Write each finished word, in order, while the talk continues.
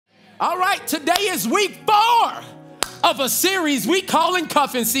All right, today is week 4 of a series we calling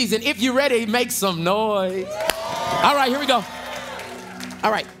cuffing season. If you're ready, make some noise. All right, here we go. All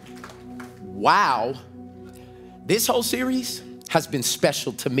right. Wow. This whole series has been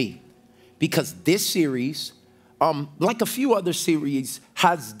special to me because this series, like a few other series,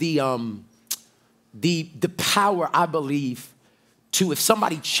 has the power, I believe, to, if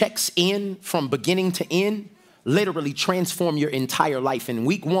somebody checks in from beginning to end, literally transform your entire life. In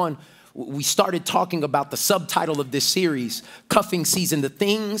week 1, we started talking about the subtitle of this series, Cuffing Season, the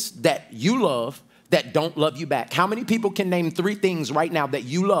things that you love that don't love you back. How many people can name 3 things right now that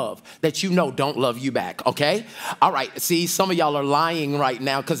you love that you know don't love you back, okay? All right, see, some of y'all are lying right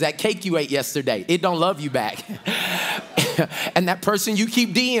now because that cake you ate yesterday, it don't love you back. And that person you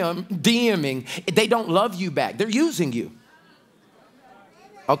keep DMing, they don't love you back. They're using you.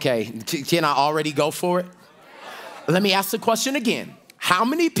 Okay, can I already go for it? Let me ask the question again. How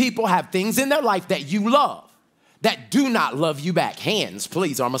many people have things in their life that you love that do not love you back? Hands,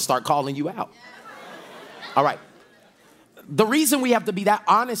 please, or I'm gonna start calling you out. All right. The reason we have to be that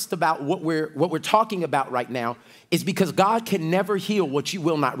honest about what we're talking about right now is because God can never heal what you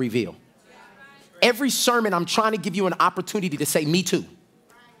will not reveal. Every sermon, I'm trying to give you an opportunity to say, me too.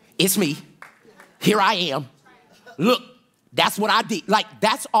 It's me. Here I am. Look. That's what I did. Like,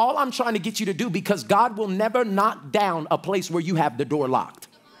 that's all I'm trying to get you to do because God will never knock down a place where you have the door locked.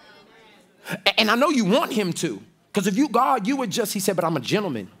 And I know you want him to, because if you, God, you would just, he said, but I'm a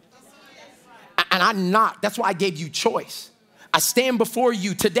gentleman. And I'm not. That's why I gave you choice. I stand before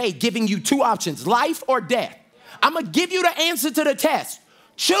you today giving you 2 options, life or death. I'm going to give you the answer to the test.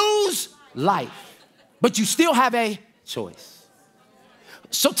 Choose life, but you still have a choice.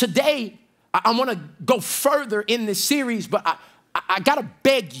 So today, I want to go further in this series, but I got to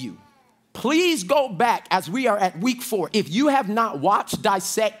beg you, please go back as we are at week 4. If you have not watched,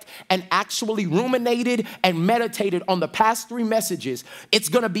 dissect, and actually ruminated and meditated on the past 3 messages, it's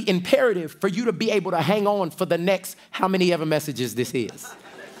going to be imperative for you to be able to hang on for the next how many ever messages this is.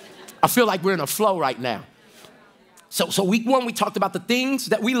 I feel like we're in a flow right now. So week 1, we talked about the things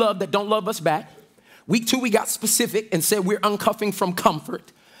that we love that don't love us back. Week 2, we got specific and said we're uncuffing from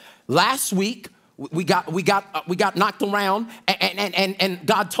comfort. Last week, we got knocked around, and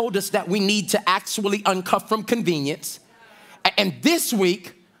God told us that we need to actually uncuff from convenience. And this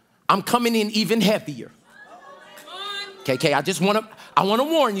week, I'm coming in even heavier. Okay, I want to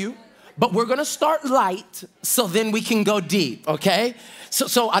warn you, but we're gonna start light so then we can go deep. Okay,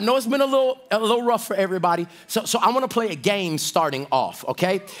 so I know it's been a little rough for everybody. So I want to play a game starting off.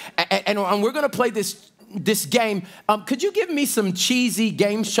 Okay, and we're gonna play this game. Could you give me some cheesy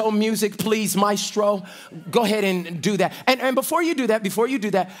game show music, please, maestro? Go ahead and do that. And before you do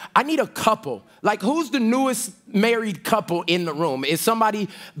that, I need a couple. Like, who's the newest married couple in the room? Is somebody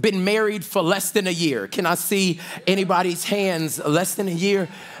been married for less than a year? Can I see anybody's hands less than a year?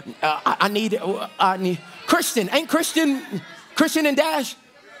 I need Christian. Ain't Christian and Dash?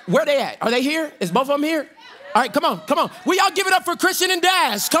 Where they at? Are they here? Is both of them here? All right, come on. Will y'all give it up for Christian and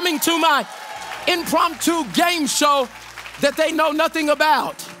Dash coming to my impromptu game show that they know nothing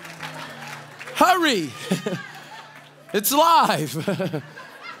about? Hurry. It's live.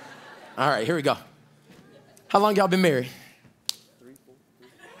 All right, here we go. How long y'all been married? 3,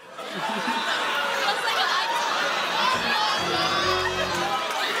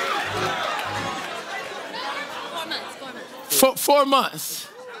 4. 4 months.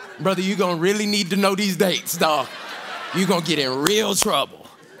 Brother, you're going to really need to know these dates, dog. You're going to get in real trouble.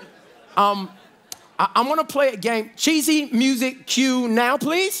 I want to play a game. Cheesy music cue now,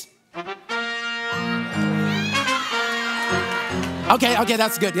 please. Okay,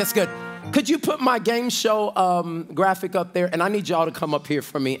 that's good. Could you put my game show graphic up there? And I need y'all to come up here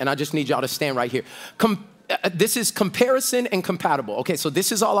for me, and I just need y'all to stand right here. This is comparison and compatible. Okay, so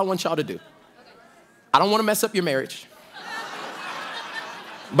this is all I want y'all to do. I don't want to mess up your marriage.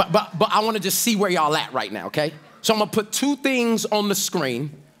 But I want to just see where y'all at right now, okay? So I'm going to put 2 things on the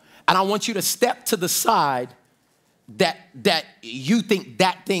screen. And I want you to step to the side that you think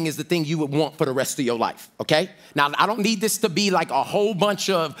that thing is the thing you would want for the rest of your life, okay? Now, I don't need this to be like a whole bunch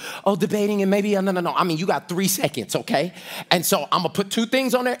of, debating and maybe, no. I mean, you got 3 seconds, okay? And so I'm going to put 2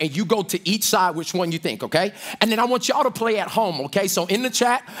 things on there, and you go to each side which one you think, okay? And then I want y'all to play at home, okay? So in the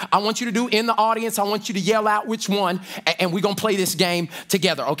chat, I want you to do in the audience, I want you to yell out which one, and we're going to play this game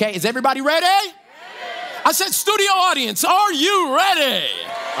together, okay? Is everybody ready? I said, studio audience, are you ready?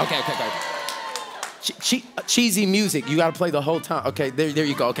 Okay. Cheesy music, you gotta play the whole time. Okay, there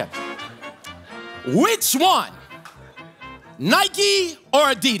you go, okay. Which one? Nike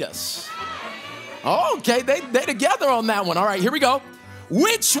or Adidas? Okay, they together on that one. All right, here we go.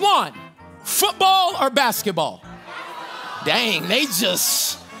 Which one? Football or basketball? Dang,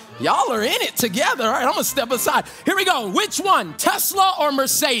 y'all are in it together. All right, I'm gonna step aside. Here we go. Which one? Tesla or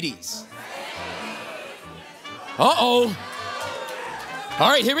Mercedes? Uh-oh. All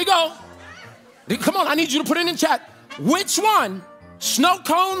right, here we go. Come on, I need you to put it in chat. Which one? Snow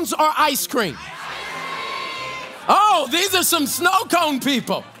cones or ice cream? Oh, these are some snow cone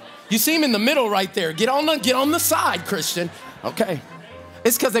people. You see them in the middle right there. Get on the side, Christian. Okay.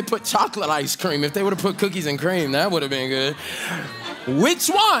 It's because they put chocolate ice cream. If they would have put cookies and cream, that would have been good. Which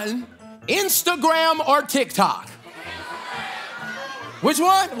one? Instagram or TikTok? Which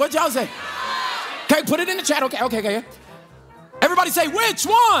one? What y'all say? Okay, put it in the chat. Okay. Everybody say, which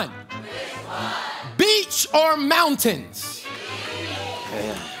one? Beach or mountains?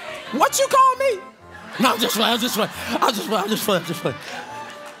 Yeah. What you call me? No, I'm just playing.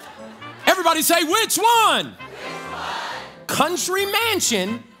 Everybody say, which one? Country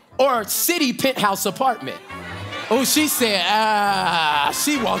mansion or city penthouse apartment? Oh, she said,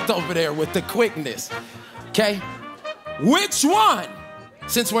 she walked over there with the quickness. Okay. Which one?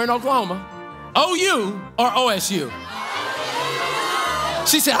 Since we're in Oklahoma, OU or OSU?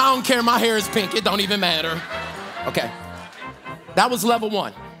 She said, I don't care, my hair is pink, it don't even matter. Okay, that was level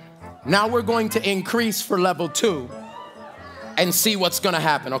 1. Now we're going to increase for level 2 and see what's gonna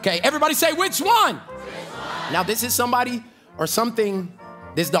happen, okay? Everybody say, which one? Now this is somebody or something,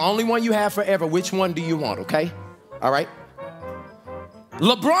 this is the only one you have forever. Which one do you want, okay? All right.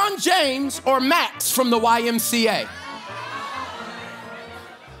 LeBron James or Max from the YMCA?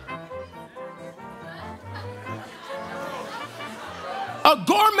 A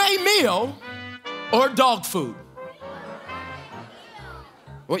gourmet meal or dog food?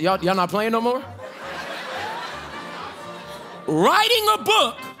 What, y'all not playing no more? Writing a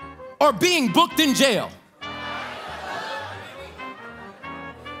book or being booked in jail?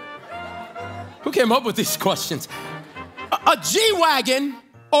 Who came up with these questions? A G-Wagon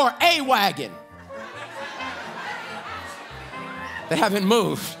or A-Wagon? They haven't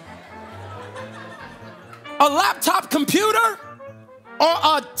moved. A laptop computer or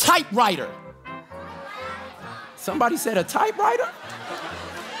a typewriter? Somebody said a typewriter?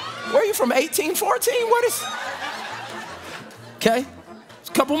 Where are you from, 1814? What is? Okay,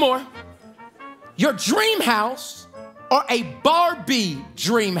 a couple more. Your dream house or a Barbie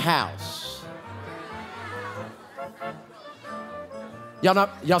dream house?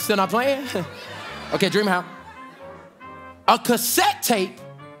 Y'all still not playing? Okay, dream house. A cassette tape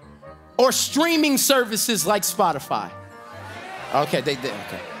or streaming services like Spotify? Okay, they did,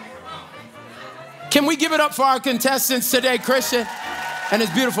 okay. Can we give it up for our contestants today, Christian and his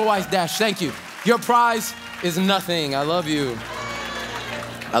beautiful wife, Dash? Thank you. Your prize is nothing. I love you.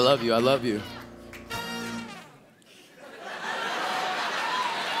 I love you, I love you.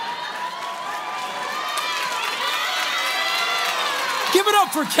 Give it up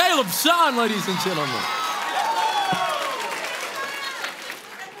for Caleb Sean, ladies and gentlemen.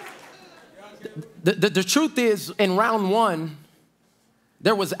 The truth is, in round 1,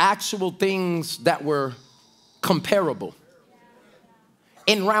 there was actual things that were comparable.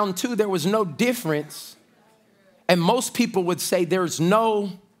 In round 2, there was no difference. And most people would say there's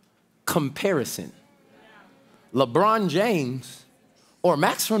no comparison. LeBron James or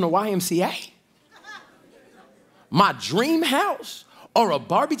Max from the YMCA? My dream house or a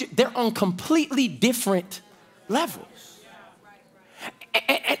Barbie, they're on completely different levels.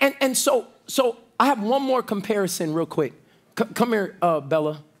 And so I have one more comparison real quick. Come here,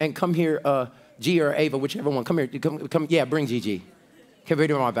 Bella, and come here, G or Ava, whichever one. Come here, come, yeah, bring Gigi. Come here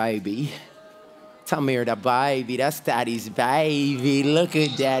to my baby. Come here, the baby. That's daddy's baby. Look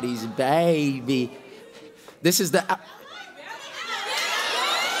at daddy's baby. This is the...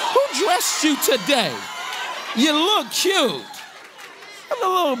 Who dressed you today? You look cute. Got the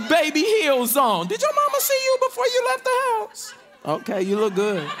little baby heels on. Did your mama see you before you left the house? Okay, you look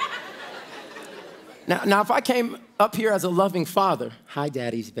good. Now, if I came up here as a loving father, hi,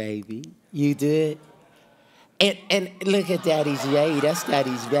 daddy's baby. You did? And look at daddy's baby. That's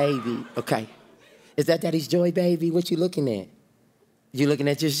daddy's baby. Okay. Is that daddy's joy, baby? What you looking at? You looking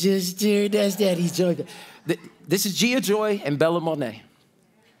at your sister? That's daddy's joy. This is Gia Joy and Bella Monet.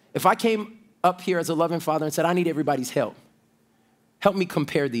 If I came up here as a loving father and said, I need everybody's help me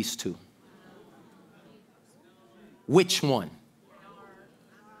compare these two. Which one?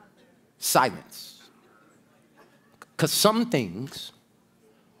 Silence. Because some things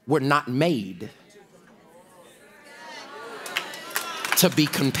were not made to be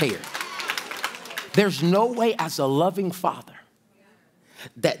compared. There's no way as a loving father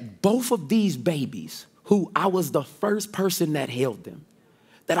that both of these babies, who I was the first person that held them,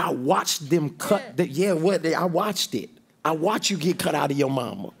 that I watched them cut. I watched it. I watched you get cut out of your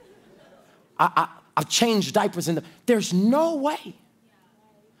mama. I've changed diapers there's no way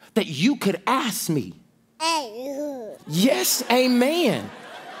that you could ask me. Yes, amen.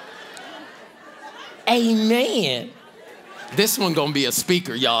 Amen. This one gonna be a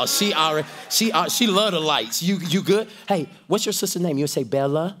speaker, y'all. She love the lights. You good? Hey, what's your sister's name? You say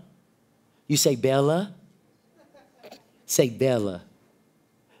Bella? You say Bella? Say Bella.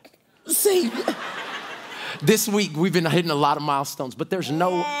 See, this week we've been hitting a lot of milestones, but there's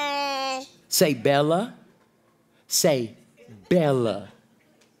no, say Bella. Say Bella.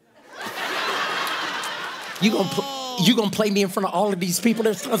 You gonna play me in front of all of these people?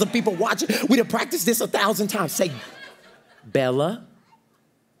 There's tons of people watching. We done practiced this 1,000 times. Say Bella.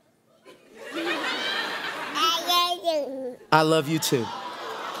 I love you too.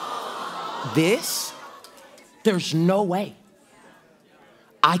 There's no way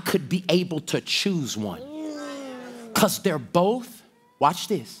I could be able to choose one. Because they're both, watch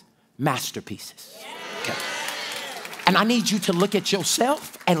this, masterpieces. Okay. And I need you to look at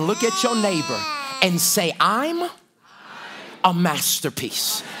yourself and look at your neighbor and say, I'm a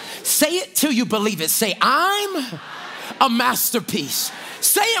masterpiece. Say it till you believe it. Say, I'm a masterpiece.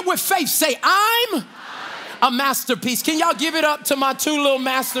 Say it with faith. Say, I'm a masterpiece. Can y'all give it up to my two little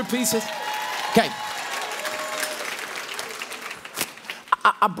masterpieces? Okay.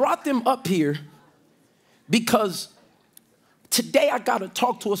 I brought them up here because today I got to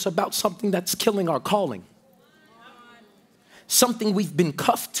talk to us about something that's killing our calling. Something we've been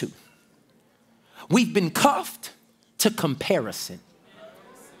cuffed to. We've been cuffed to comparison.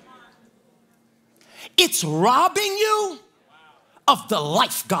 It's robbing you of the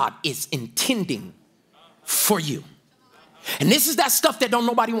life God is intending for you. And this is that stuff that don't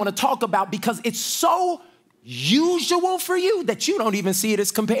nobody want to talk about because it's so usual for you that you don't even see it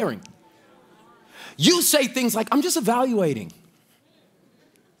as comparing. You say things like, I'm just evaluating,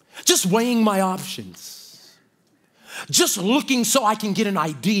 just weighing my options, just looking so I can get an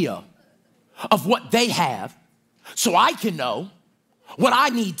idea of what they have so I can know what I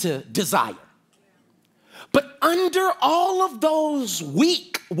need to desire. But under all of those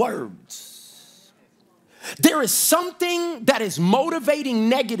weak words, there is something that is motivating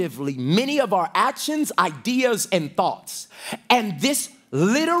negatively many of our actions, ideas, and thoughts. And this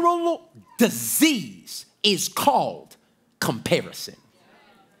literal disease is called comparison.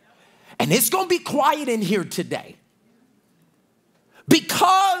 And it's going to be quiet in here today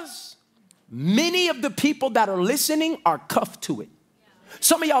because many of the people that are listening are cuffed to it.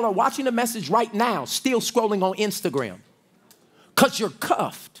 Some of y'all are watching the message right now, still scrolling on Instagram because you're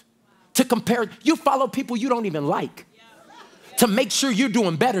cuffed to compare. You follow people you don't even like to make sure you're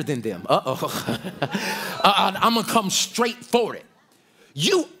doing better than them. I'm going to come straight for it.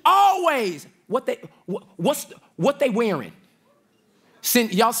 You always, what they wearing? Some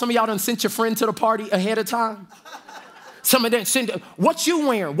of y'all done sent your friend to the party ahead of time. Some of them send, what you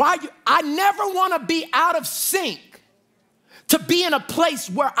wearing? I never want to be out of sync to be in a place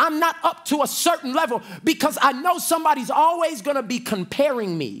where I'm not up to a certain level because I know somebody's always going to be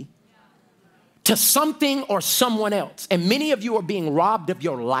comparing me to something or someone else. And many of you are being robbed of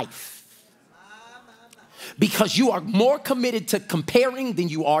your life because you are more committed to comparing than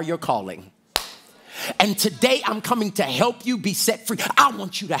you are your calling. And today I'm coming to help you be set free. I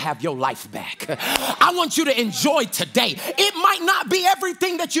want you to have your life back. I want you to enjoy today. It might not be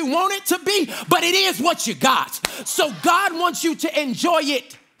everything that you want it to be, but it is what you got. So God wants you to enjoy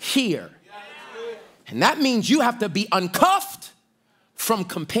it here. And that means you have to be uncuffed from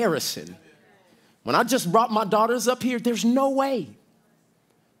comparison. When I just brought my daughters up here, there's no way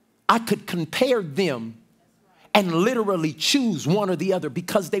I could compare them and literally choose one or the other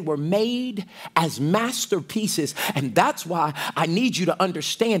because they were made as masterpieces. And that's why I need you to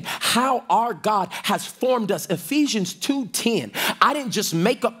understand how our God has formed us. Ephesians 2:10. I didn't just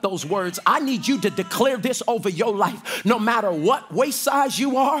make up those words. I need you to declare this over your life. No matter what waist size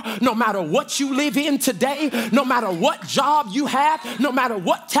you are, no matter what you live in today, no matter what job you have, no matter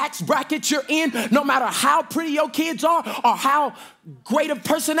what tax bracket you're in, no matter how pretty your kids are or how great of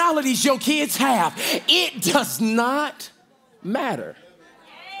personalities your kids have, it does not matter.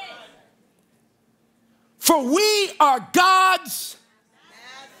 For we are God's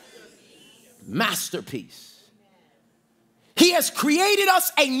masterpiece. He has created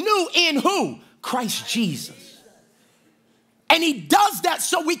us anew in who? Christ Jesus. And he does that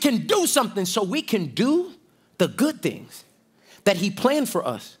so we can do something, so we can do the good things that he planned for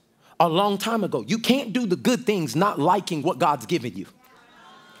us a long time ago. You can't do the good things not liking what God's given you.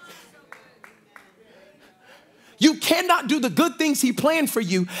 You cannot do the good things he planned for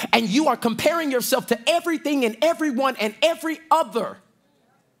you, and you are comparing yourself to everything and everyone and every other,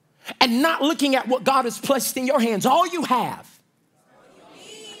 and not looking at what God has placed in your hands. All you have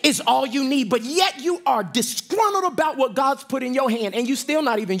is all you need, but yet you are disgruntled about what God's put in your hand, and you're still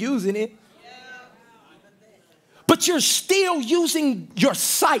not even using it. But you're still using your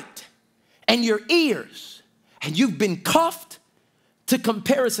sight and your ears, and you've been cuffed to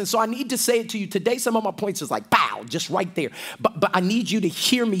comparison. So I need to say it to you today. Some of my points is like, pow, just right there. But I need you to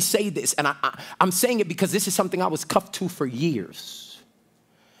hear me say this. And I'm saying it because this is something I was cuffed to for years.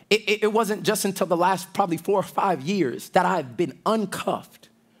 It wasn't just until the last probably 4 or 5 years that I've been uncuffed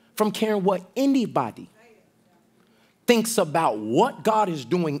from caring what anybody thinks about what God is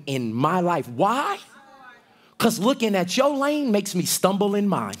doing in my life. Why? Because looking at your lane makes me stumble in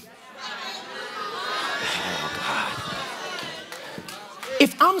mine.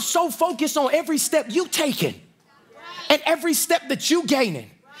 If I'm so focused on every step you taking and every step that you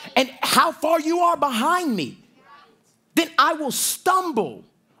gaining and how far you are behind me, then I will stumble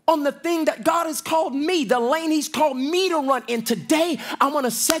on the thing that God has called me, the lane he's called me to run in. Today, I want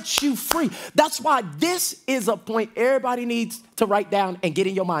to set you free. That's why this is a point everybody needs to write down and get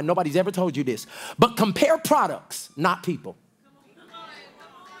in your mind. Nobody's ever told you this. But compare products, not people.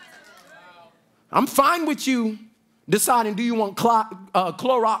 I'm fine with you deciding, do you want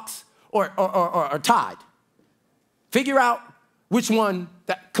Clorox or Todd? Figure out which one,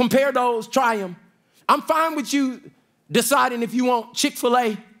 compare those, try them. I'm fine with you deciding if you want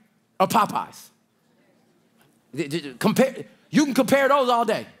Chick-fil-A or Popeyes. You can compare those all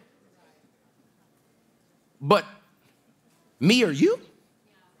day. But me or you?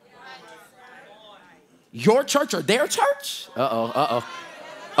 Your church or their church?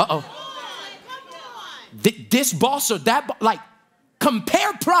 This boss or that, like,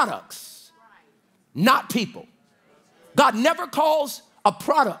 compare products, not people. God never calls a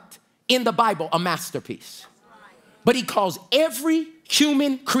product in the Bible a masterpiece, but he calls every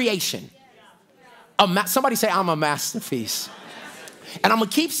human creation somebody say, I'm a masterpiece. And I'm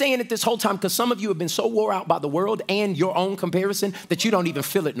gonna keep saying it this whole time because some of you have been so wore out by the world and your own comparison that you don't even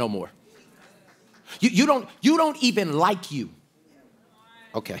feel it no more. You don't even like you.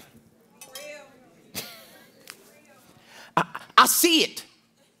 Okay. I see it.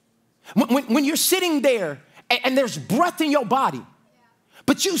 When you're sitting there and there's breath in your body,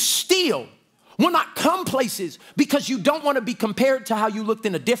 but you still will not come places because you don't want to be compared to how you looked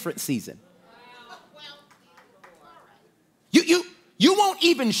in a different season. You won't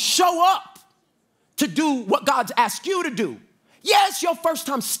even show up to do what God's asked you to do. Yeah, it's your first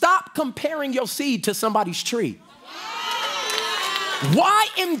time. Stop comparing your seed to somebody's tree. Why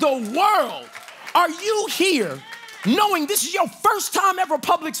in the world are you here knowing this is your first time ever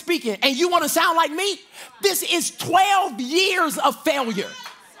public speaking and you want to sound like me? This is 12 years of failure.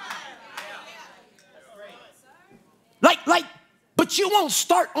 But you won't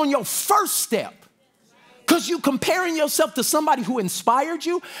start on your first step because you comparing yourself to somebody who inspired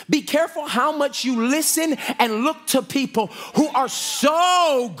you. Be careful how much you listen and look to people who are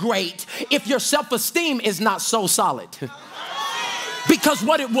so great if your self-esteem is not so solid. Because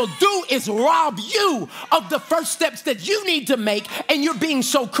what it will do is rob you of the first steps that you need to make, and you're being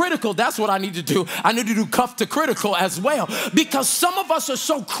so critical. That's what I need to do. I need to do cuff to critical as well, because some of us are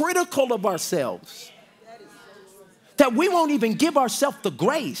so critical of ourselves that we won't even give ourselves the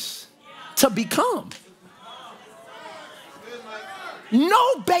grace to become.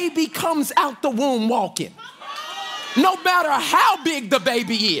 No baby comes out the womb walking, no matter how big the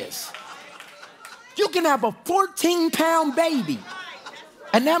baby is. You can have a 14-pound baby,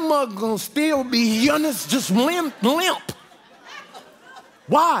 and that mug gonna still be just limp.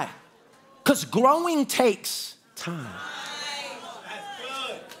 Why? Because growing takes time.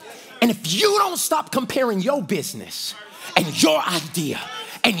 And if you don't stop comparing your business and your idea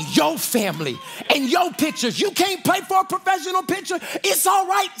and your family and your pictures, you can't pay for a professional picture. It's all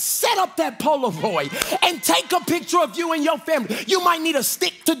right. Set up that Polaroid and take a picture of you and your family. You might need a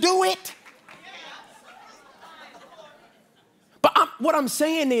stick to do it. But what I'm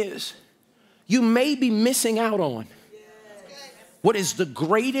saying is, you may be missing out on what is the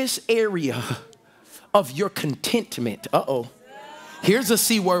greatest area of your contentment. Here's a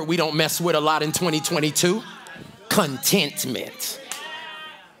C word we don't mess with a lot in 2022. Contentment.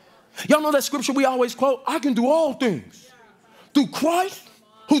 Y'all know that scripture we always quote? I can do all things through Christ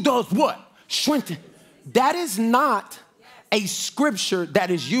who does what? Strengthen. That is not a scripture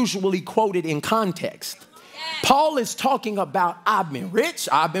that is usually quoted in context. Paul is talking about, I've been rich,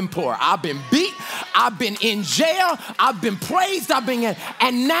 I've been poor, I've been beat, I've been in jail. I've been praised.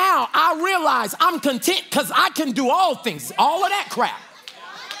 And now I realize I'm content because I can do all things, all of that crap.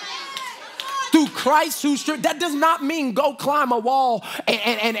 Through Christ who strengthens. That does not mean go climb a wall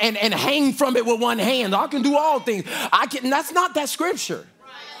and hang from it with one hand. I can do all things. That's not that scripture.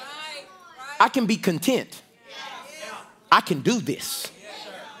 I can be content. I can do this.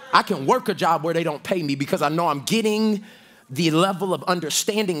 I can work a job where they don't pay me because I know I'm getting the level of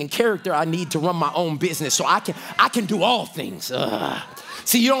understanding and character I need to run my own business. So I can do all things.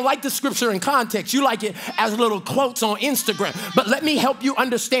 See, you don't like the scripture in context. You like it as little quotes on Instagram. But let me help you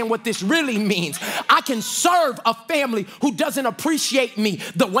understand what this really means. I can serve a family who doesn't appreciate me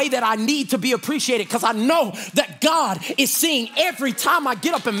the way that I need to be appreciated because I know that God is seeing every time I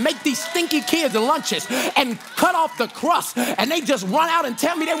get up and make these stinky kids lunches and cut off the crust and they just run out and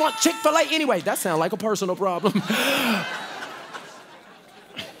tell me they want Chick-fil-A anyway. That sounds like a personal problem.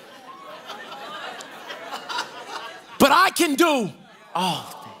 But I can do all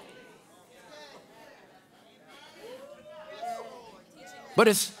things. But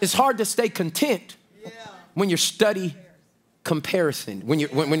it's hard to stay content when you're study comparison. When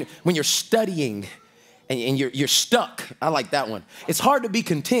you're studying and you're stuck. I like that one. It's hard to be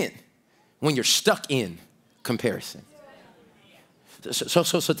content when you're stuck in comparison.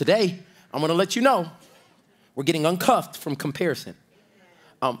 So today I'm going to let you know we're getting uncuffed from comparison.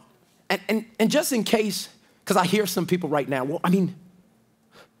 And just in case. Because I hear some people right now, well, I mean,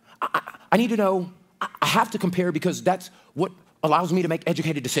 I need to know, I have to compare because that's what allows me to make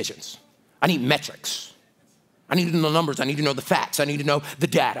educated decisions. I need metrics. I need to know numbers. I need to know the facts. I need to know the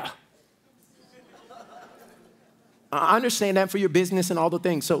data. I understand that for your business and all the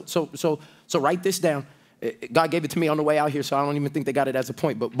things. So write this down. God gave it to me on the way out here, so I don't even think they got it as a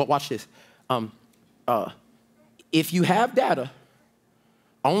point, but watch this. If you have data,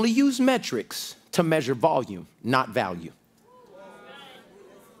 only use metrics to measure volume, not value.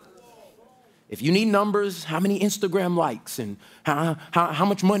 If you need numbers, how many Instagram likes and how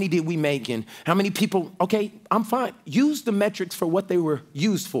much money did we make and how many people, okay, I'm fine. Use the metrics for what they were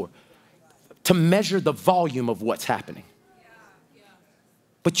used for, to measure the volume of what's happening.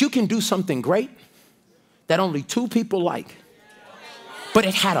 But you can do something great that only 2 people like, but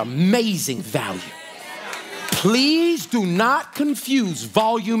it had amazing value. Please do not confuse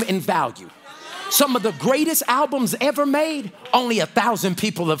volume and value. Some of the greatest albums ever made, only 1,000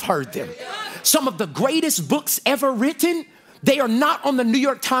 people have heard them. Some of the greatest books ever written, they are not on the New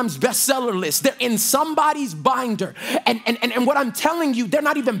York Times bestseller list. They're in somebody's binder. And what I'm telling you, they're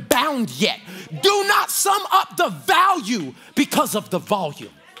not even bound yet. Do not sum up the value because of the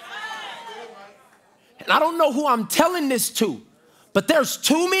volume. And I don't know who I'm telling this to, but there's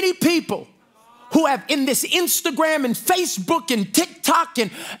too many people who have in this Instagram and Facebook and TikTok and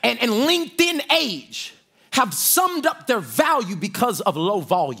LinkedIn age have summed up their value because of low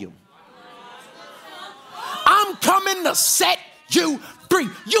volume. I'm coming to set you free.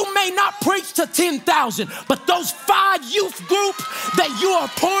 You may not preach to 10,000, but those 5 youth groups that you are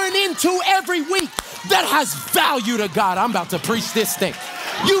pouring into every week, that has value to God. I'm about to preach this thing.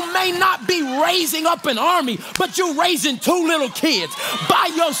 You may not be raising up an army, but you're raising 2 little kids by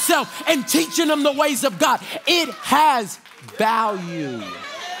yourself and teaching them the ways of God. It has value.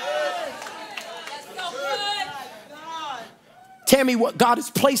 Tammy, what God has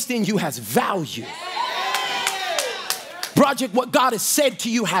placed in you has value. Project, what God has said to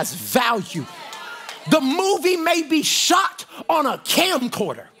you has value. The movie may be shot on a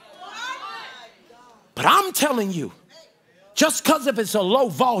camcorder, but I'm telling you, just because if it's a low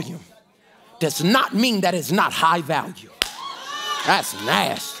volume does not mean that it's not high value. That's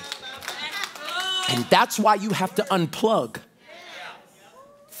nasty. And that's why you have to unplug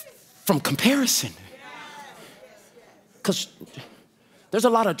from comparison. Because there's a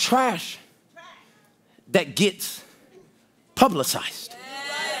lot of trash that gets publicized.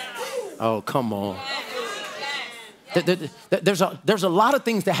 Oh, come on. There's a lot of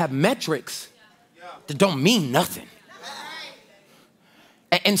things that have metrics that don't mean nothing.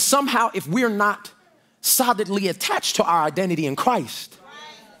 And somehow, if we're not solidly attached to our identity in Christ,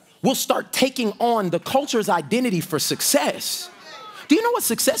 we'll start taking on the culture's identity for success. Do you know what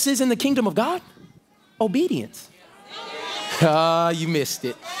success is in the kingdom of God? Obedience. You missed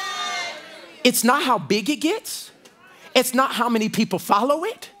it. It's not how big it gets. It's not how many people follow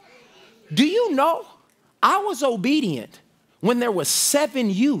it. Do you know I was obedient when there was 7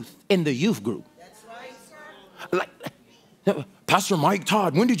 youth in the youth group? Like, Pastor Mike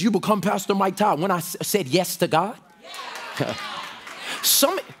Todd, when did you become Pastor Mike Todd? When I said yes to God?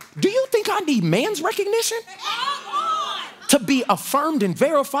 Do you think I need man's recognition to be affirmed and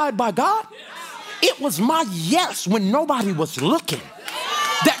verified by God? It was my yes when nobody was looking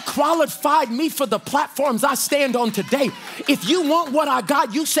that qualified me for the platforms I stand on today. If you want what I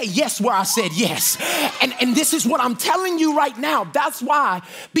got, you say yes where I said yes. And this is what I'm telling you right now. That's why,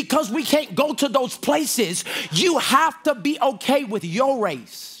 because we can't go to those places, you have to be okay with your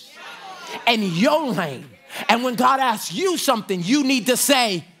race and your lane. And when God asks you something, you need to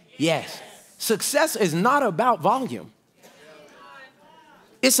say yes. Success is not about volume.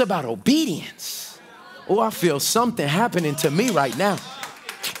 It's about obedience. Oh, I feel something happening to me right now.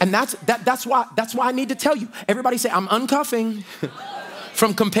 And that's why I need to tell you. Everybody say, I'm uncuffing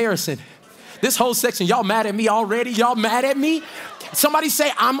from comparison. This whole section, y'all mad at me already? Y'all mad at me? Somebody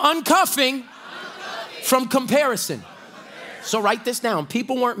say, I'm uncuffing from comparison. So write this down.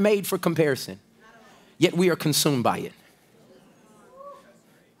 People weren't made for comparison, yet we are consumed by it.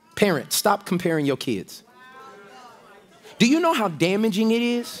 Parents, stop comparing your kids. Do you know how damaging it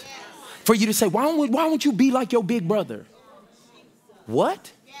is for you to say, why won't you be like your big brother?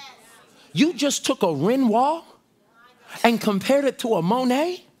 What? You just took a Renoir and compared it to a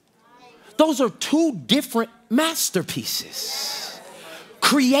Monet? Those are two different masterpieces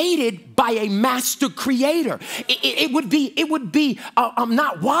created by a master creator. It would be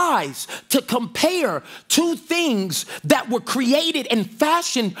not wise to compare two things that were created and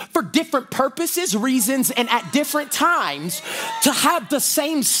fashioned for different purposes, reasons, and at different times to have the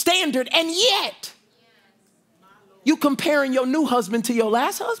same standard, and yet you comparing your new husband to your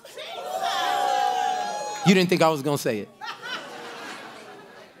last husband? You didn't think I was going to say it.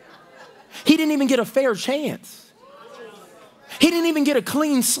 He didn't even get a fair chance. He didn't even get a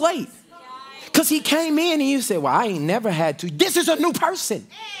clean slate. Because he came in and you said, well, I ain't never had to. This is a new person.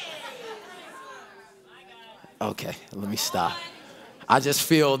 Okay, let me stop. I just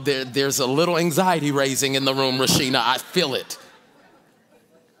feel there's a little anxiety raising in the room, Rashina. I feel it.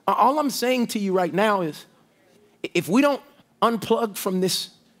 All I'm saying to you right now is, if we don't unplug from this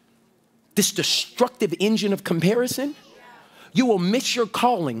destructive engine of comparison, you will miss your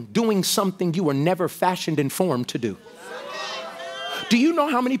calling doing something you were never fashioned and formed to do. Do you know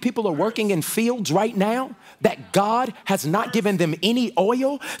how many people are working in fields right now that God has not given them any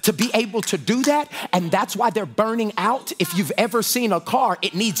oil to be able to do that? And that's why they're burning out. If you've ever seen a car,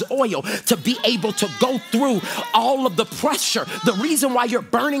 it needs oil to be able to go through all of the pressure. The reason why you're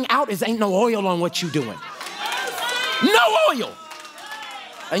burning out is ain't no oil on what you're doing. No oil.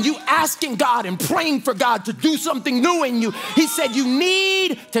 And you asking God and praying for God to do something new in you. He said you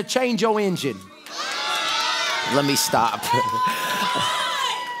need to change your engine. Let me stop.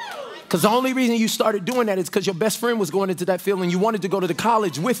 Because the only reason you started doing that is because your best friend was going into that field and you wanted to go to the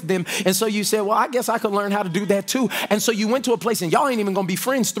college with them. And so you said, well, I guess I could learn how to do that too. And so you went to a place and y'all ain't even going to be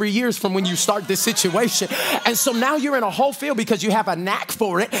friends 3 years from when you start this situation. And so now you're in a whole field because you have a knack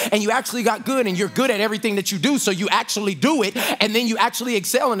for it and you actually got good and you're good at everything that you do. So you actually do it and then you actually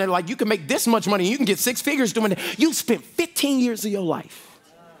excel. And they're like, you can make this much money. You can get 6 figures doing it. You spent 15 years of your life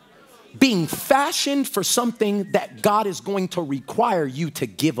being fashioned for something that God is going to require you to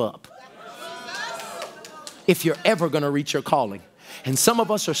give up if you're ever going to reach your calling. And some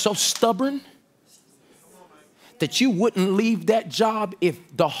of us are so stubborn that you wouldn't leave that job if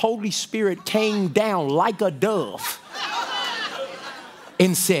the Holy Spirit came down like a dove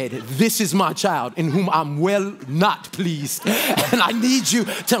and said, this is my child in whom I'm well not pleased. And I need you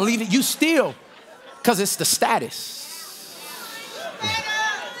to leave it. You still, because it's the status.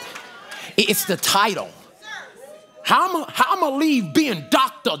 It's the title. How am I gonna leave being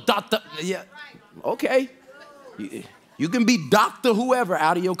doctor? Yeah, okay. You can be doctor whoever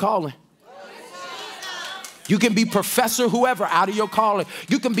out of your calling. You can be professor whoever out of your calling.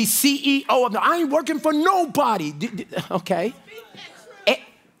 You can be CEO of I ain't working for nobody. Okay.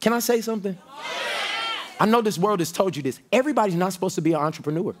 Can I say something? I know this world has told you this. Everybody's not supposed to be an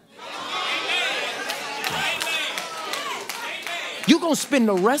entrepreneur. You're going to spend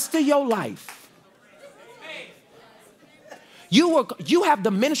the rest of your life. You have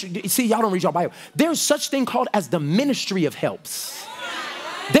the ministry. See, y'all don't read your Bible. There's such thing called as the ministry of helps.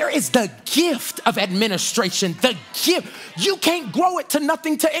 There is the gift of administration, the gift. You can't grow it to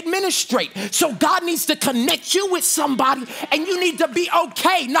nothing to administrate. So God needs to connect you with somebody and you need to be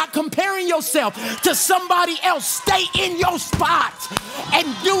okay, not comparing yourself to somebody else. Stay in your spot and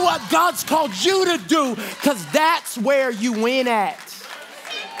do what God's called you to do because that's where you win at.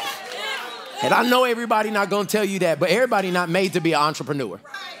 And I know everybody not going to tell you that, but everybody not made to be an entrepreneur.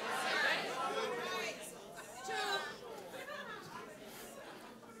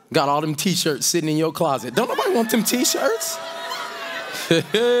 Got all them t-shirts sitting in your closet. Don't nobody want them t-shirts? Got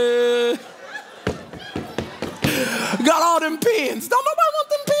all them pens. Don't nobody want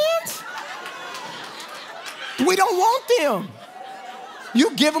them pens? We don't want them.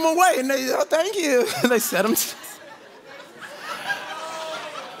 You give them away and they, oh, thank you. They set them.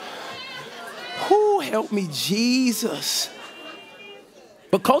 Who help me, Jesus.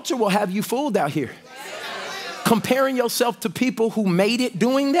 But culture will have you fooled out here. Comparing yourself to people who made it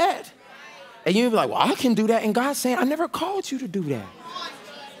doing that. And you'll be like, well, I can do that. And God's saying, I never called you to do that.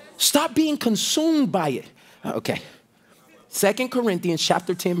 Stop being consumed by it. Okay. 2 Corinthians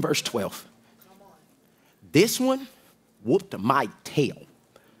chapter 10, verse 12. This one whooped my tail.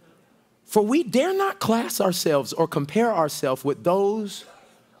 For we dare not class ourselves or compare ourselves with those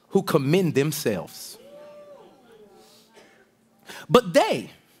who commend themselves. But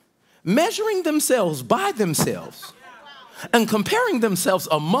they, measuring themselves by themselves and comparing themselves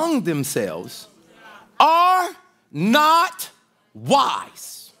among themselves, are not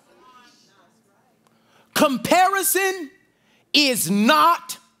wise. Comparison is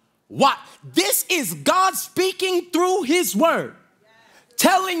not wise. This is God speaking through his word,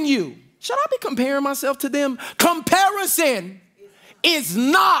 telling you, should I be comparing myself to them? Comparison is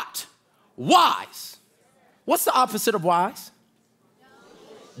not wise. What's the opposite of wise?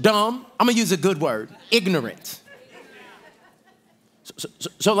 Dumb. I'm going to use a good word. Ignorant.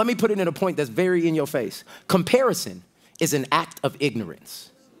 So let me put it in a point that's very in your face. Comparison is an act of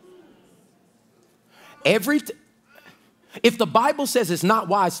ignorance. If the Bible says it's not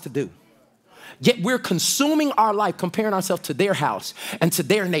wise to do, yet we're consuming our life comparing ourselves to their house and to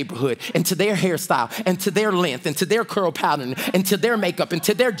their neighborhood and to their hairstyle and to their length and to their curl pattern and to their makeup and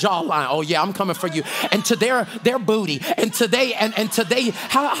to their jawline. Oh yeah, I'm coming for you. And to their booty and to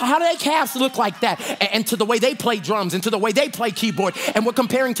how do their calves look like that? And to the way they play drums and to the way they play keyboard. And we're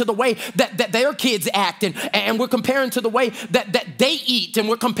comparing to the way that their kids act and we're comparing to the way that they eat and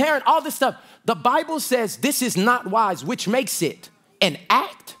we're comparing all this stuff. The Bible says this is not wise, which makes it an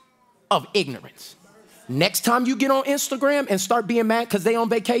act of ignorance. Next time you get on Instagram and start being mad because they on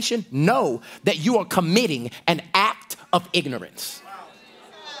vacation, know that you are committing an act of ignorance.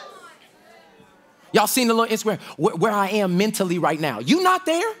 Y'all seen the little Instagram where I am mentally right now? You not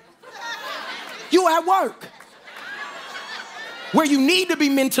there? You at work. Where you need to be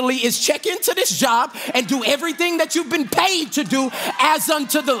mentally is check into this job and do everything that you've been paid to do as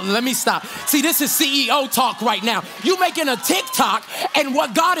unto the, let me stop. See, this is CEO talk right now. You making a TikTok and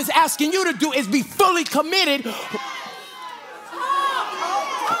what God is asking you to do is be fully committed.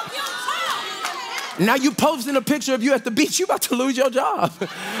 Now you posting a picture of you at the beach, you about to lose your job.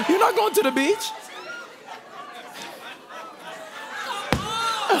 You're not going to the beach.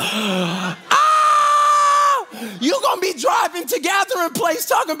 You're going to be driving to Gathering Place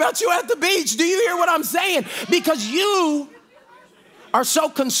talking about you at the beach. Do you hear what I'm saying? Because you are so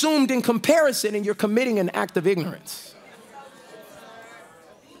consumed in comparison and you're committing an act of ignorance.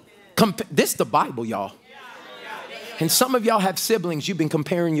 This is the Bible, y'all. And some of y'all have siblings you've been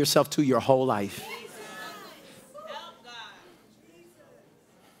comparing yourself to your whole life.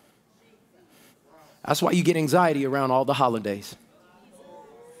 That's why you get anxiety around all the holidays.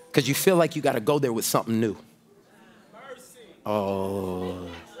 Because you feel like you got to go there with something new. Oh,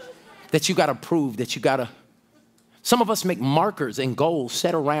 that you got to prove, that you got to. Some of us make markers and goals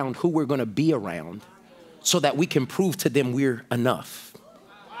set around who we're going to be around so that we can prove to them we're enough.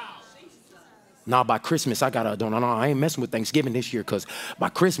 Now by Christmas, I ain't messing with Thanksgiving this year because by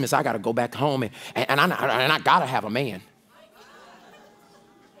Christmas, I got to go back home and I got to have a man.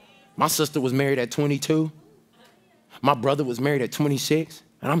 My sister was married at 22. My brother was married at 26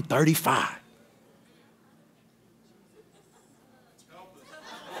 and I'm 35.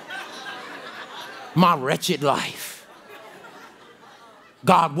 My wretched life.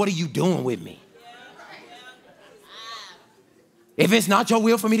 God, what are you doing with me? If it's not your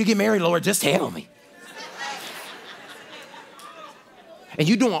will for me to get married, Lord, just tell me. And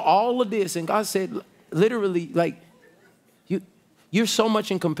you're doing all of this, and God said, literally, like, you're so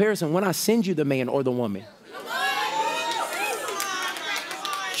much in comparison. When I send you the man or the woman,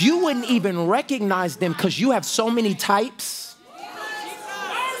 you wouldn't even recognize them because you have so many types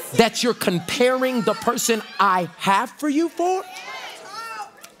that you're comparing the person I have for you for,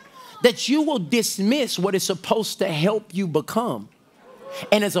 that you will dismiss what is supposed to help you become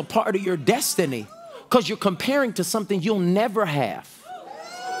and is a part of your destiny because you're comparing to something you'll never have.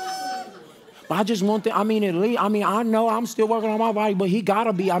 But I just want to, at least, I know I'm still working on my body, but he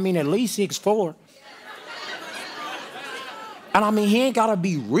gotta be, at least 6'4". And he ain't gotta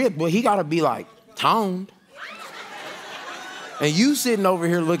be ripped, but he gotta be like toned. And you sitting over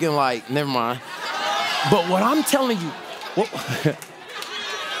here looking like, never mind. But what I'm telling you,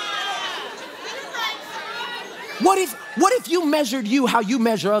 what if you measured you how you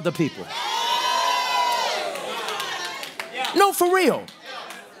measure other people? No, for real.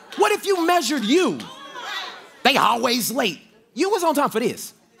 What if you measured you? They always late. You was on time for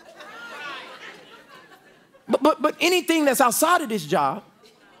this. But anything that's outside of this job,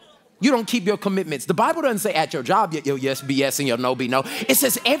 you don't keep your commitments. The Bible doesn't say at your job, your yes be yes and your no be no. It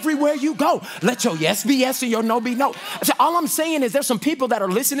says everywhere you go, let your yes be yes and your no be no. So all I'm saying is there's some people that are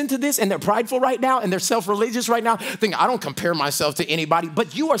listening to this and they're prideful right now and they're self-religious right now, thinking I don't compare myself to anybody,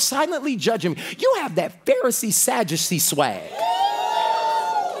 but you are silently judging me. You have that Pharisee Sadducee swag.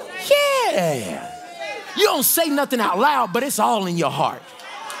 Yeah. You don't say nothing out loud, but it's all in your heart.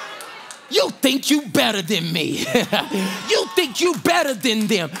 You think you better than me. You think you better than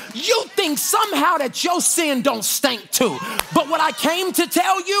them. You think somehow that your sin don't stink too. But what I came to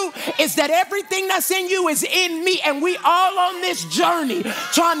tell you is that everything that's in you is in me, and we all on this journey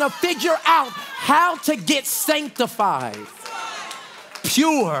trying to figure out how to get sanctified,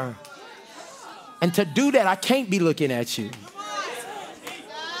 pure. And to do that, I can't be looking at you.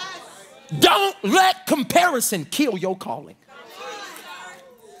 Don't let comparison kill your calling.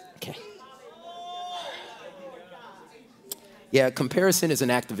 Okay. Yeah, comparison is an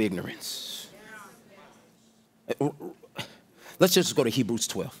act of ignorance. Let's just go to Hebrews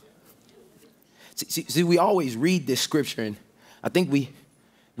 12. See, we always read this scripture, and I think we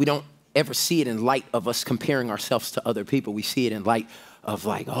don't ever see it in light of us comparing ourselves to other people. We see it in light of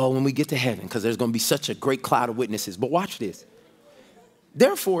like, oh, when we get to heaven, because there's going to be such a great cloud of witnesses. But watch this.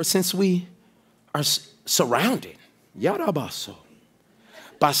 Therefore, since we are surrounded, yadabaso,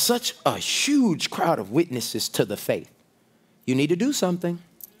 by such a huge crowd of witnesses to the faith, you need to do something.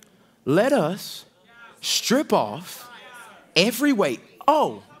 Let us strip off every weight.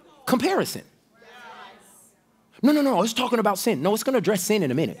 Oh, comparison. No, it's talking about sin. No, it's going to address sin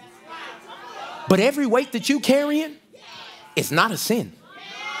in a minute. But every weight that you carrying is not a sin.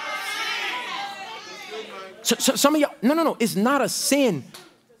 So some of y'all, no, it's not a sin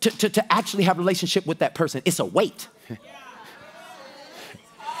to actually have a relationship with that person. It's a weight.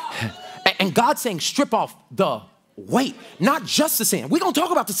 And God's saying strip off the weight, not just the sin. We're going to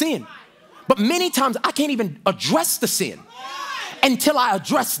talk about the sin. But many times I can't even address the sin until I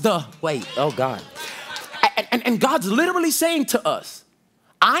address the weight. Oh, God. And God's literally saying to us,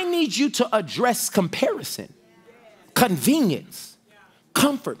 I need you to address comparison, convenience,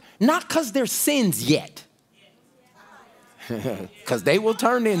 comfort, not because they're sins yet. Because they will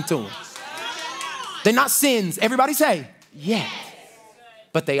turn into them. They're not sins. Everybody say, yeah.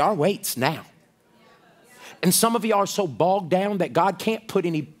 But they are weights now. And some of you are so bogged down that God can't put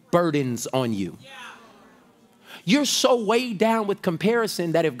any burdens on you. You're so weighed down with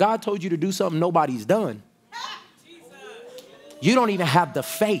comparison that if God told you to do something nobody's done, you don't even have the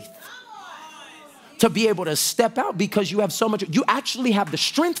faith to be able to step out because you have so much. You actually have the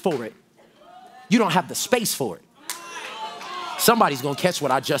strength for it. You don't have the space for it. Somebody's going to catch what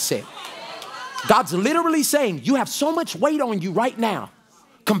I just said. God's literally saying you have so much weight on you right now.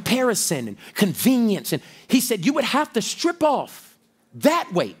 Comparison and convenience. And he said you would have to strip off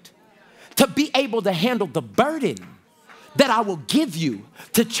that weight to be able to handle the burden that I will give you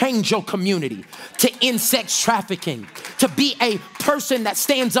to change your community, to end sex trafficking, to be a person that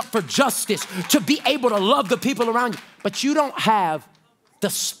stands up for justice, to be able to love the people around you. But you don't have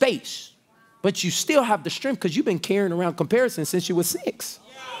the space. But you still have the strength because you've been carrying around comparison since you were 6.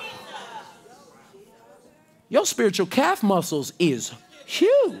 Your spiritual calf muscles is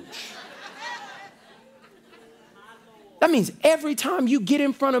huge. That means every time you get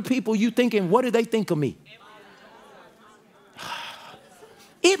in front of people, you thinking, what do they think of me?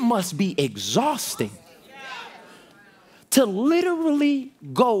 It must be exhausting to literally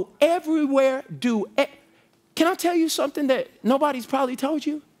go everywhere, Can I tell you something that nobody's probably told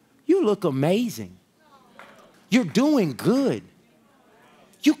you? You look amazing. You're doing good.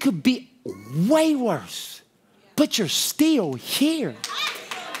 You could be way worse, but you're still here.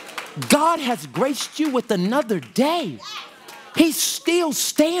 God has graced you with another day. He's still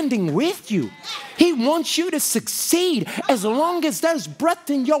standing with you. He wants you to succeed. As long as there's breath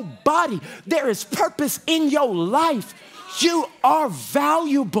in your body, there is purpose in your life. You are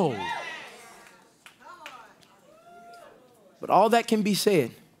valuable. But all that can be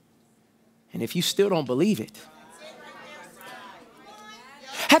said. And if you still don't believe it,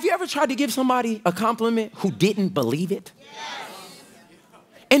 have you ever tried to give somebody a compliment who didn't believe it?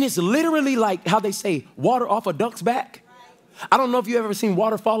 And it's literally like how they say water off a duck's back. I don't know if you ever seen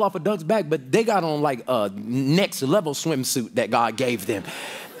water fall off a duck's back, but they got on like a next level swimsuit that God gave them.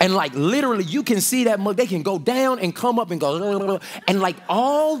 And like literally you can see that they can go down and come up and go, and like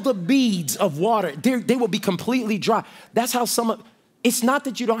all the beads of water, they will be completely dry. That's how it's not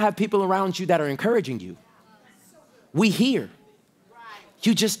that you don't have people around you that are encouraging you. We hear.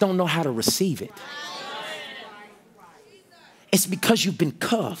 You just don't know how to receive it. It's because you've been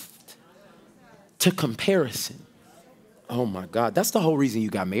cuffed to comparison. Oh my God, that's the whole reason you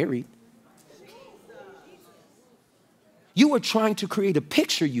got married. You were trying to create a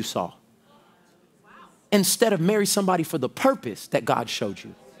picture you saw instead of marry somebody for the purpose that God showed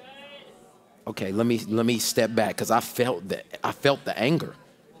you. Okay, let me step back because I felt the anger.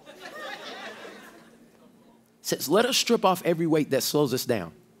 It says, let us strip off every weight that slows us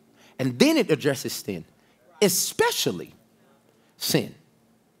down. And then it addresses sin, especially sin.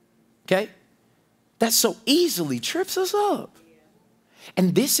 Okay? That so easily trips us up.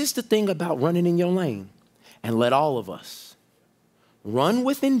 And this is the thing about running in your lane. And let all of us run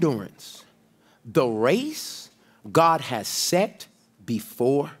with endurance the race God has set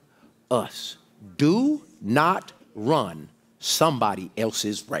before us. Do not run somebody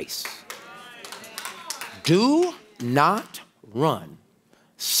else's race. Do not run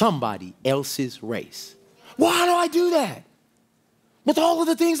somebody else's race. Why do I do that? With all of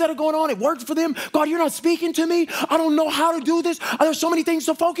the things that are going on, it works for them. God, you're not speaking to me. I don't know how to do this. There's so many things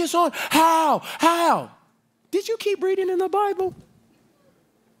to focus on. How? Did you keep reading in the Bible?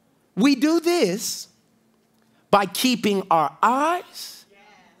 We do this by keeping our eyes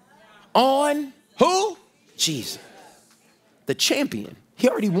on who? Jesus, the champion. He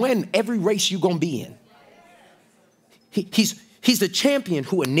already won every race you're going to be in. He's the champion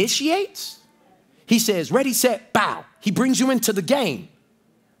who initiates. He says, ready, set, bow. He brings you into the game.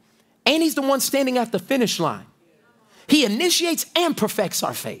 And he's the one standing at the finish line. He initiates and perfects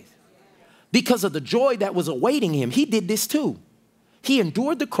our faith. Because of the joy that was awaiting him, he did this too. He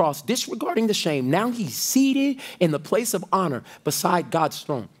endured the cross, disregarding the shame. Now he's seated in the place of honor beside God's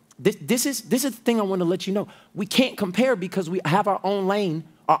throne. This is the thing I want to let you know. We can't compare because we have our own lane,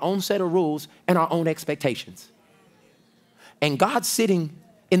 our own set of rules, and our own expectations. And God's sitting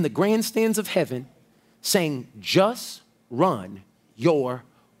in the grandstands of heaven saying, just run your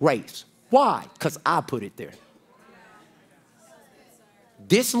race. Why? Because I put it there.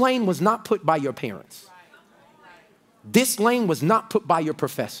 This lane was not put by your parents. This lane was not put by your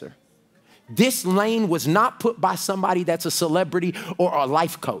professor. This lane was not put by somebody that's a celebrity or a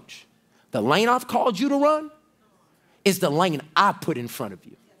life coach. The lane I've called you to run is the lane I put in front of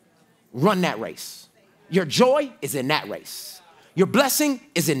you. Run that race. Your joy is in that race. Your blessing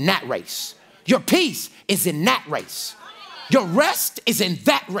is in that race. Your peace is in that race. Your rest is in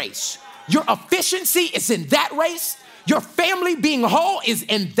that race. Your efficiency is in that race. Your family being whole is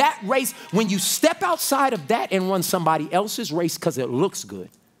in that race. When you step outside of that and run somebody else's race because it looks good,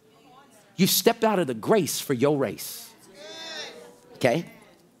 you stepped out of the grace for your race. Okay?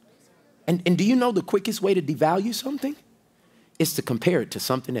 And do you know the quickest way to devalue something is to compare it to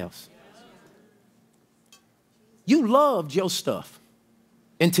something else? You loved your stuff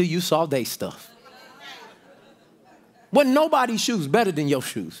until you saw their stuff. Wasn't nobody's shoes better than your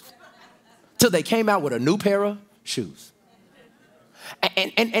shoes till they came out with a new pair of shoes.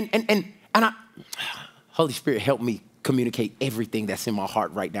 And Holy Spirit, help me communicate everything that's in my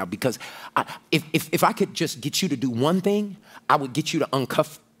heart right now, because if I could just get you to do one thing, I would get you to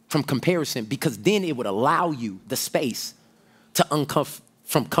uncuff from comparison, because then it would allow you the space to uncuff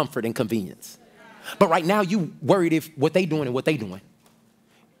from comfort and convenience. But right now you worried if what they doing and what they doing.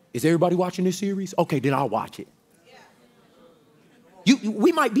 Is everybody watching this series? Okay, then I'll watch it.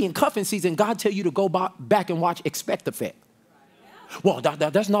 We might be in cuffing season. God tell you to go back and watch Expect Effect. Well,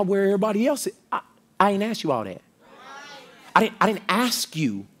 that's not where everybody else is. I ain't asked you all that. I didn't ask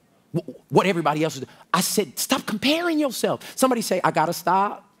you what everybody else is doing. I said, stop comparing yourself. Somebody say, I gotta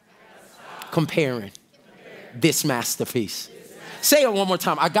stop comparing this masterpiece. Say it one more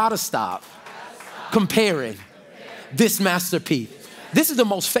time. I gotta stop comparing this masterpiece. This is the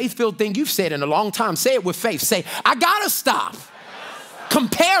most faith-filled thing you've said in a long time. Say it with faith. Say, I gotta stop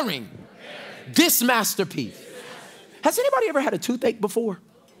comparing this masterpiece. Has anybody ever had a toothache before?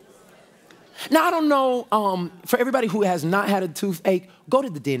 Now, I don't know, for everybody who has not had a toothache, go to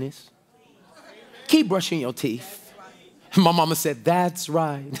the dentist. Keep brushing your teeth. My mama said, that's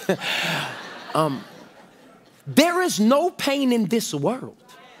right. There is no pain in this world.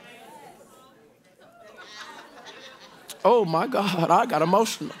 Oh my God, I got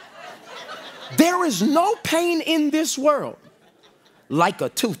emotional. There is no pain in this world like a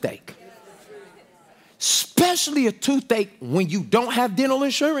toothache. Especially a toothache when you don't have dental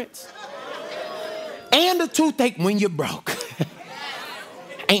insurance. And a toothache when you're broke.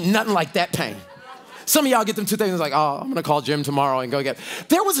 Ain't nothing like that pain. Some of y'all get them toothaches and it's like, oh, I'm gonna call Jim tomorrow and go get it.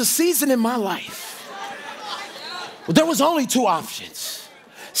 There was a season in my life. There was only two options.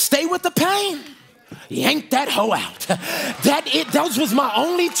 Stay with the pain yank that hoe out. Those was my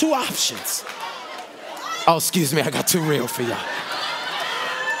only two options. Oh, excuse me, I got too real for y'all.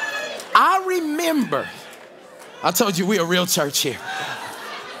 I remember, I told you we a real church here.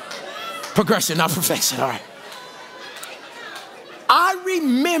 Progression, not perfection, all right. I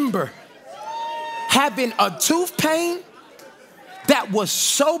remember having a tooth pain that was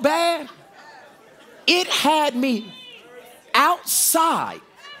so bad, it had me outside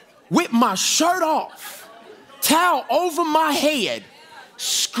with my shirt off, towel over my head,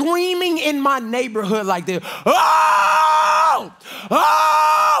 screaming in my neighborhood like this. Oh!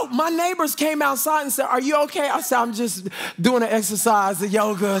 Oh! My neighbors came outside and said, are you okay? I said, I'm just doing an exercise, the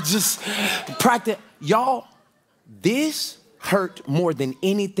yoga, just practice. Y'all, this hurt more than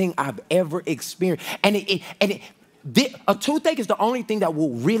anything I've ever experienced. And a toothache is the only thing that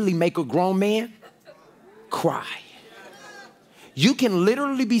will really make a grown man cry. You can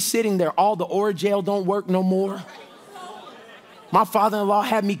literally be sitting there, all the Orajel don't work no more. My father-in-law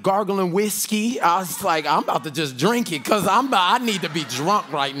had me gargling whiskey. I was like, I'm about to just drink it because I need to be drunk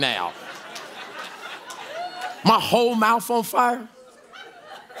right now. My whole mouth on fire.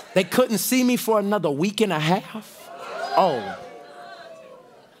 They couldn't see me for another week and a half. Oh.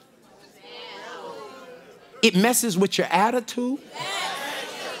 It messes with your attitude.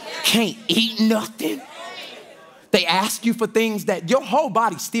 Can't eat nothing. They ask you for things that your whole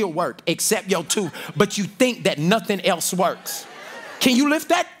body still works except your tooth, but you think that nothing else works. Can you lift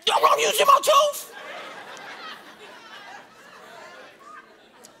that? I'm using my tooth.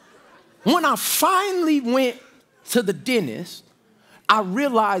 When I finally went to the dentist, I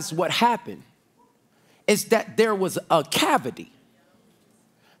realized what happened is that there was a cavity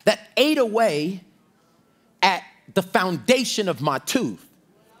that ate away at the foundation of my tooth.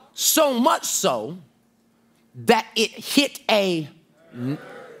 So much so that it hit a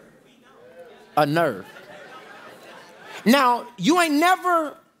nerve. Now, you ain't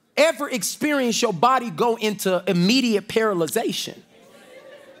never, ever experienced your body go into immediate paralyzation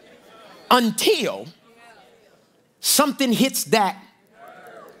until something hits that.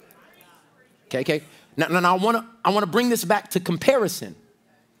 Okay. Now I want to bring this back to comparison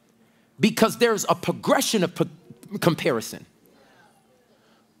because there's a progression of comparison.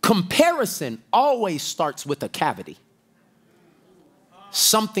 Comparison always starts with a cavity,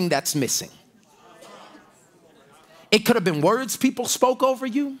 something that's missing. It could have been words people spoke over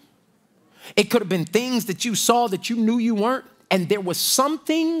you. It could have been things that you saw that you knew you weren't. And there was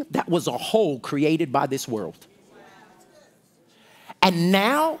something that was a hole created by this world. And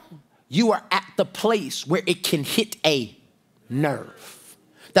now you are at the place where it can hit a nerve.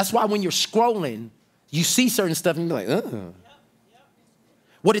 That's why when you're scrolling, you see certain stuff and you're like, ugh.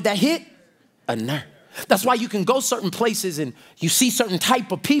 What did that hit? A nerve. That's why you can go certain places and you see certain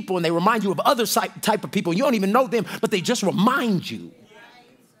type of people and they remind you of other type of people. You don't even know them, but they just remind you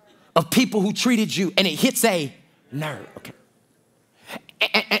of people who treated you and it hits a nerve. Okay.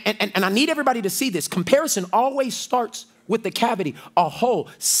 And I need everybody to see this. Comparison always starts with the cavity, a hole,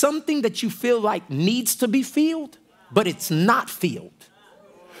 something that you feel like needs to be filled, but it's not filled.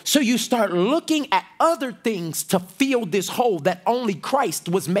 So you start looking at other things to fill this hole that only Christ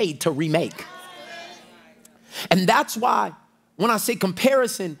was made to remake. And that's why when I say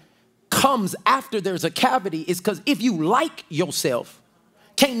comparison comes after there's a cavity, is because if you like yourself,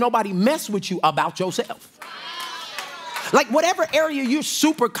 can't nobody mess with you about yourself. Like whatever area you're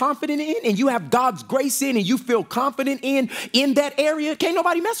super confident in and you have God's grace in and you feel confident in that area, can't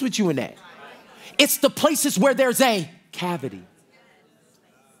nobody mess with you in that. It's the places where there's a cavity.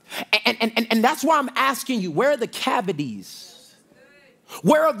 And that's why I'm asking you, where are the cavities?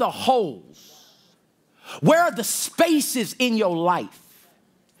 Where are the holes? Where are the spaces in your life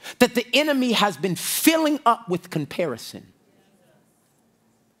that the enemy has been filling up with comparison?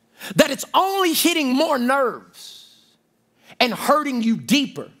 That it's only hitting more nerves and hurting you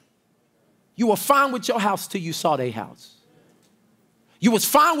deeper. You were fine with your house till you saw their house. You was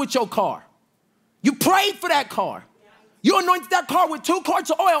fine with your car. You prayed for that car. You anointed that car with 2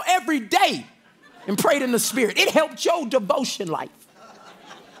 quarts of oil every day and prayed in the spirit. It helped your devotion life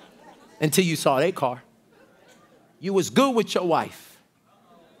until you saw their car. You was good with your wife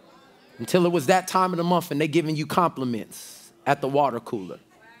until it was that time of the month and they giving you compliments at the water cooler.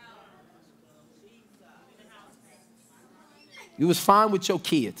 You was fine with your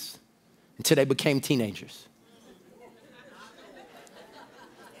kids until they became teenagers.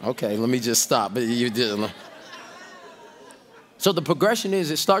 Okay, let me just stop. You didn't. So the progression is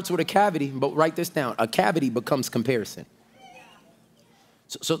it starts with a cavity, but write this down. A cavity becomes comparison.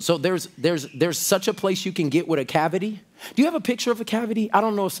 So there's such a place you can get with a cavity Do you have a picture of a cavity? I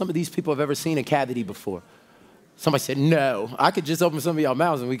don't know if some of these people have ever seen a cavity before. Somebody said, no. I could just open some of y'all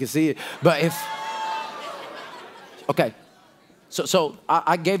mouths and we could see it. But if, okay. So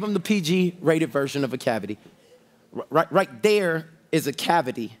I gave them the PG rated version of a cavity. Right there is a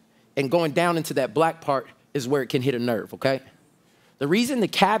cavity, and going down into that black part is where it can hit a nerve, okay? The reason the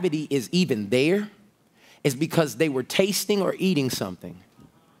cavity is even there is because they were tasting or eating something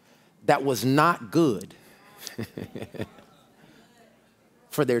that was not good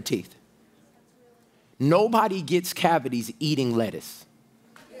for their teeth. Nobody gets cavities eating lettuce.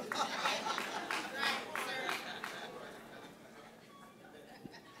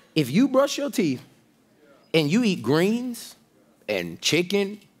 If you brush your teeth and you eat greens and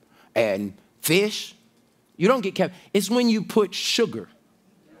chicken and fish, you don't get cavities. It's when you put sugar,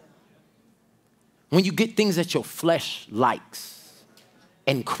 when you get things that your flesh likes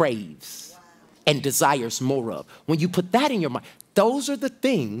and craves and desires more of. When you put that in your mind, those are the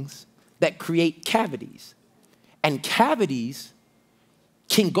things that create cavities. And cavities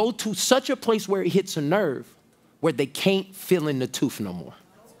can go to such a place where it hits a nerve where they can't feel in the tooth no more.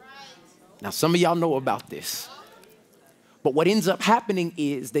 Now, some of y'all know about this. But what ends up happening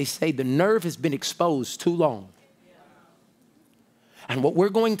is they say the nerve has been exposed too long. And what we're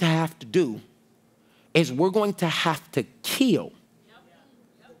going to have to do is we're going to have to kill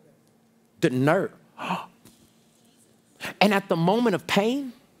the nerve. And at the moment of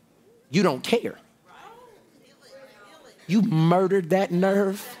pain, you don't care. You murdered that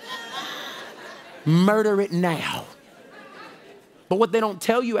nerve. Murder it now. But what they don't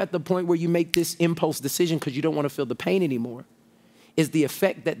tell you at the point where you make this impulse decision because you don't want to feel the pain anymore is the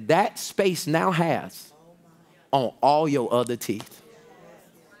effect that that space now has on all your other teeth.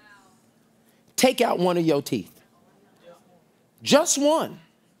 Take out one of your teeth. Just one.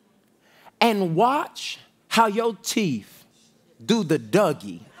 And watch how your teeth do the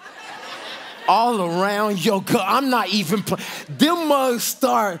Dougie all around your gut. I'm not even playing. Them mugs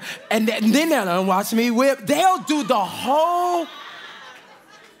start, and then they'll watch me whip. They'll do the whole.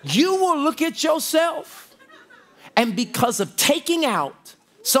 You will look at yourself, and because of taking out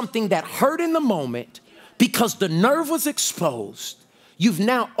something that hurt in the moment, because the nerve was exposed, you've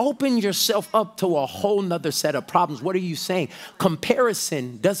now opened yourself up to a whole nother set of problems. What are you saying?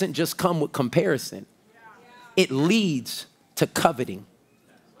 Comparison doesn't just come with comparison. It leads to coveting.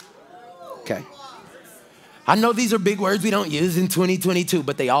 Okay. I know these are big words we don't use in 2022,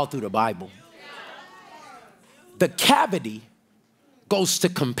 but they all through the Bible. The cavity goes to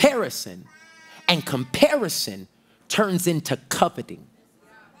comparison, and comparison turns into coveting.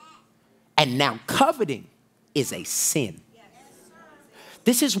 And now coveting is a sin.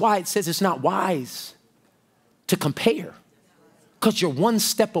 This is why it says it's not wise to compare, because you're one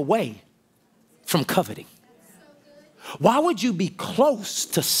step away from coveting. Why would you be close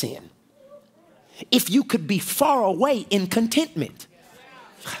to sin if you could be far away in contentment?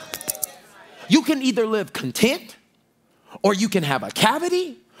 You can either live content, or you can have a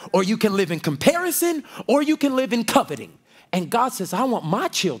cavity, or you can live in comparison, or you can live in coveting. And God says, I want my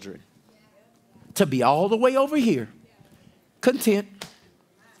children to be all the way over here, content.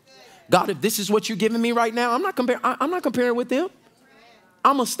 God, if this is what you're giving me right now, I'm not comparing with them.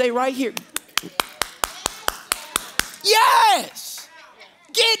 I'm gonna stay right here. Yes.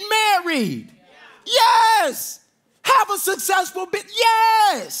 Get married. Yes. Have a successful business.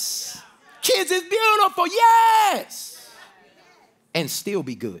 Yes. Kids is beautiful. Yes. And still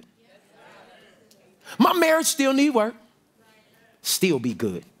be good. My marriage still need work. Still be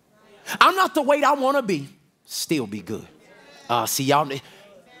good. I'm not the weight I want to be. Still be good. See, y'all,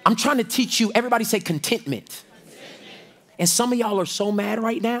 I'm trying to teach you. Everybody say contentment. And some of y'all are so mad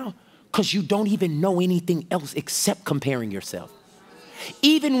right now because you don't even know anything else except comparing yourself.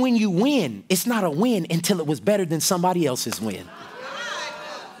 Even when you win, it's not a win until it was better than somebody else's win.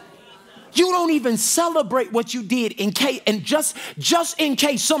 You don't even celebrate what you did in case, and just in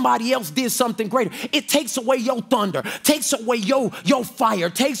case somebody else did something greater. It takes away your thunder, takes away your fire,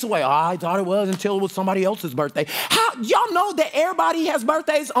 takes away, oh, I thought it was until it was somebody else's birthday. How y'all know that everybody has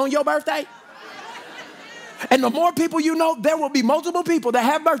birthdays on your birthday? And the more people you know, there will be multiple people that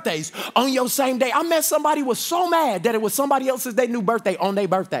have birthdays on your same day. I met somebody who was so mad that it was somebody else's new birthday on their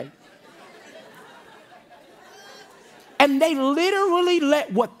birthday. And they literally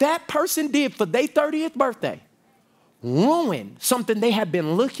let what that person did for their 30th birthday ruin something they had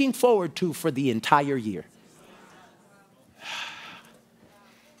been looking forward to for the entire year.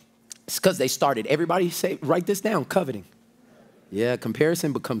 It's because they started. Everybody say, write this down, coveting. Yeah,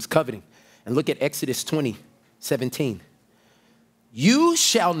 comparison becomes coveting. And look at Exodus 20:17. You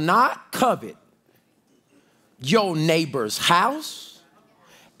shall not covet your neighbor's house.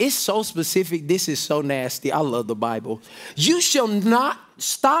 It's so specific. This is so nasty. I love the Bible. You shall not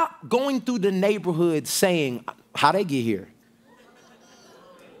stop going through the neighborhood saying, how they get here?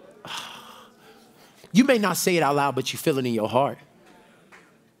 You may not say it out loud, but you feel it in your heart.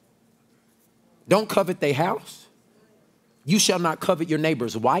 Don't covet their house. You shall not covet your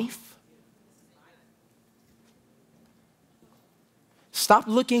neighbor's wife. Stop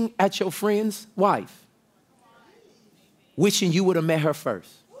looking at your friend's wife, wishing you would have met her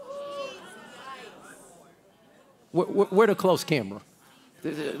first. Where the close camera?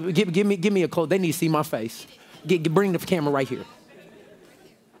 Give me a close. They need to see my face. Bring the camera right here.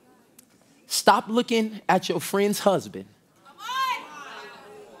 Stop looking at your friend's husband,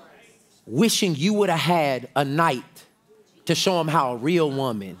 wishing you would have had a night to show him how a real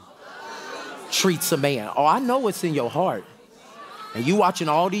woman treats a man. Oh, I know what's in your heart. And you watching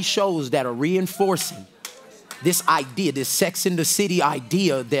all these shows that are reinforcing this idea, this Sex in the City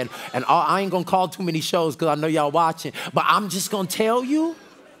idea that, and I ain't gonna call too many shows because I know y'all watching, but I'm just gonna tell you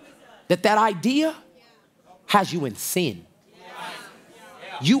that that idea has you in sin.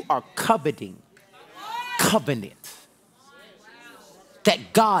 You are coveting covenant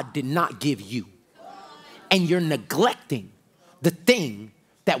that God did not give you. And you're neglecting the thing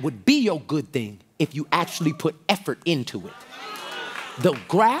that would be your good thing if you actually put effort into it. The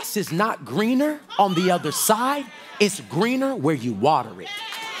grass is not greener on the other side. It's greener where you water it.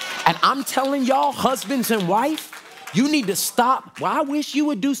 And I'm telling y'all, husbands and wife, you need to stop. Well, I wish you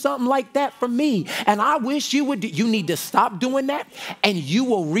would do something like that for me. And I wish you would. You need to stop doing that and you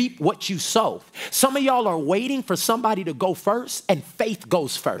will reap what you sow. Some of y'all are waiting for somebody to go first and faith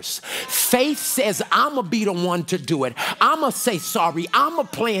goes first. Faith says, I'm going to be the one to do it. I'm going to say sorry. I'm going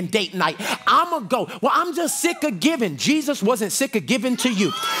to plan date night. I'm going to go. Well, I'm just sick of giving. Jesus wasn't sick of giving to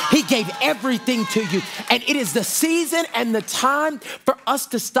you. He gave everything to you. And it is the season and the time for us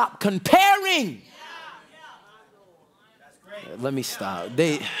to stop comparing. Let me stop.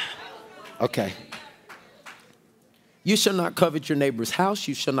 Okay. You shall not covet your neighbor's house.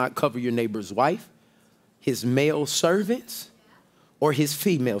 You shall not covet your neighbor's wife, his male servants, or his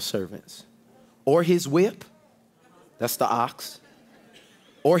female servants, or his whip. That's the ox.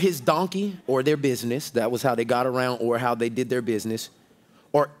 Or his donkey, or their business. That was how they got around, or how they did their business.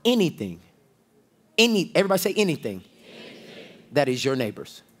 Or anything. Everybody say anything. That is your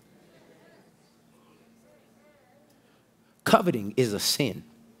neighbor's. Coveting is a sin.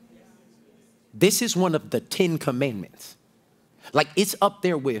 This is one of the 10 commandments. Like it's up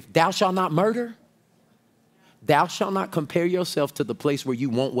there with, thou shalt not murder. Thou shalt not compare yourself to the place where you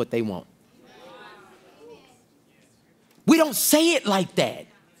want what they want. We don't say it like that,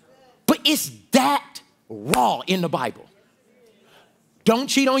 but it's that raw in the Bible. Don't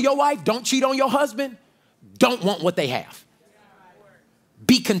cheat on your wife. Don't cheat on your husband. Don't want what they have.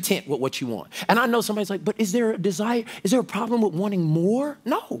 Be content with what you want. And I know somebody's like, but is there a desire? Is there a problem with wanting more?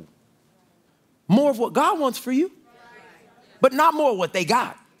 No. More of what God wants for you, but not more of what they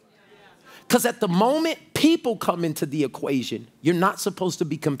got. Because at the moment people come into the equation, you're not supposed to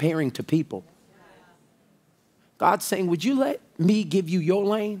be comparing to people. God's saying, would you let me give you your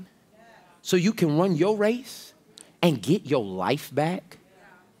lane so you can run your race and get your life back?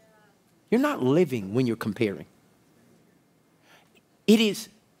 You're not living when you're comparing. It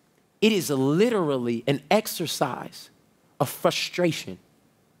is literally an exercise of frustration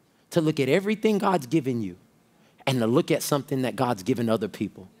to look at everything God's given you and to look at something that God's given other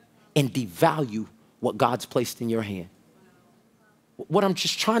people and devalue what God's placed in your hand. What I'm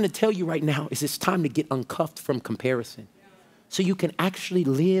just trying to tell you right now is it's time to get uncuffed from comparison so you can actually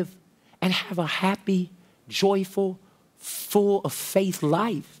live and have a happy, joyful, full of faith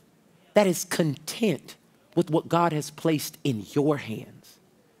life that is content with what God has placed in your hands.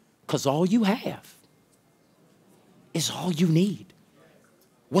 Because all you have is all you need.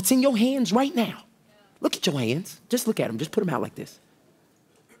 What's in your hands right now? Look at your hands. Just look at them. Just put them out like this.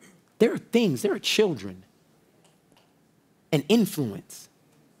 There are things, there are children and influence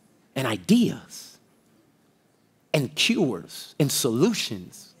and ideas and cures and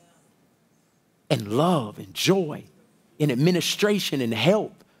solutions and love and joy and administration and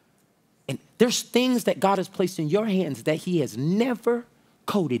help. And there's things that God has placed in your hands that he has never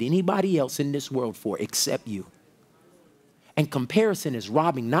coded anybody else in this world for except you. And comparison is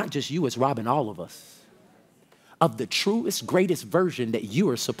robbing not just you, it's robbing all of us of the truest, greatest version that you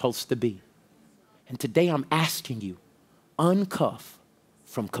are supposed to be. And today I'm asking you, uncuff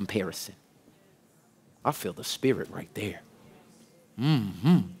from comparison. I feel the spirit right there.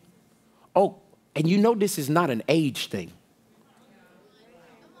 Oh, and you know this is not an age thing.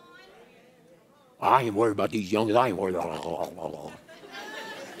 I ain't worried about these youngins. I ain't worried about.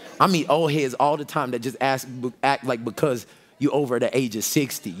 I meet old heads all the time that just act like because you over the age of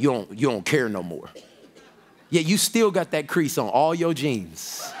 60, you don't care no more. Yeah, you still got that crease on all your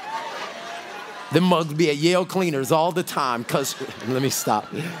jeans. Them mugs be at Yale Cleaners all the time because, let me stop.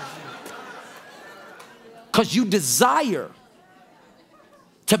 Because you desire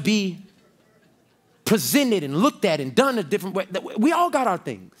to be presented and looked at and done a different way. We all got our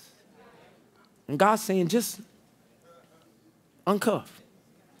things. And God's saying, just uncuff.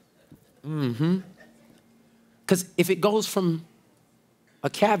 Because if it goes from a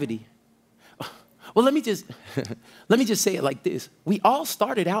cavity, well, let me just say it like this. We all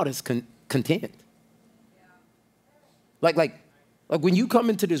started out as content. Like when you come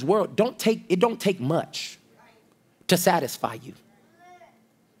into this world, it don't take much to satisfy you.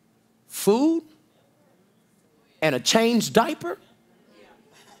 Food and a changed diaper.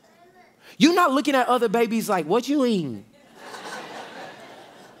 You're not looking at other babies like, what you eating?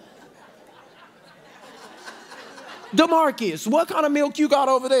 DeMarcus, what kind of milk you got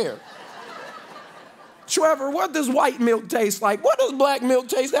over there? Trevor, what does white milk taste like? What does black milk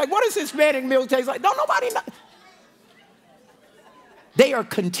taste like? What does Hispanic milk taste like? Don't nobody know. They are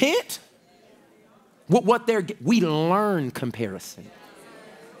content with what we learn comparison.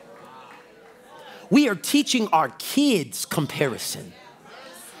 We are teaching our kids comparison.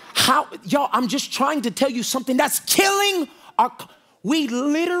 Y'all, I'm just trying to tell you something that's killing we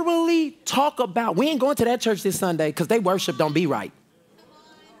literally talk about, we ain't going to that church this Sunday because they worship don't be right.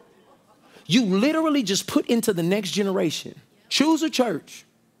 You literally just put into the next generation, choose a church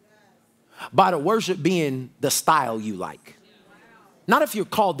by the worship being the style you like. Not if you're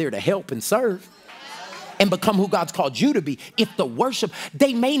called there to help and serve and become who God's called you to be. If the worship,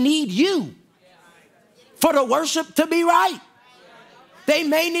 they may need you for the worship to be right. They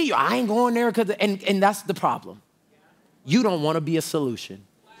may need you. I ain't going there because, and that's the problem. You don't want to be a solution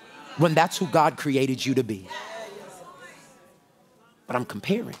when that's who God created you to be. But I'm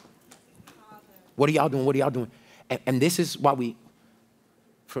comparing. What are y'all doing? What are y'all doing? And this is why we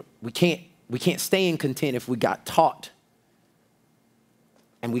can't stay in content if we got taught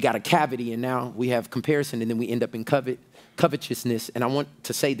and we got a cavity and now we have comparison and then we end up in covetousness. And I want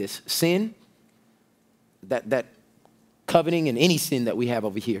to say this, sin, that coveting and any sin that we have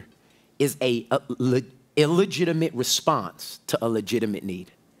over here is a illegitimate response to a legitimate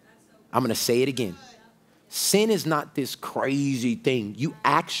need. I'm going to say it again. Sin is not this crazy thing. You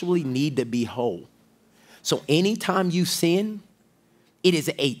actually need to be whole. So anytime you sin, it is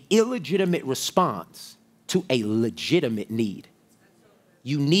an illegitimate response to a legitimate need.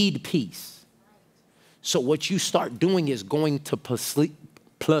 You need peace. So what you start doing is going to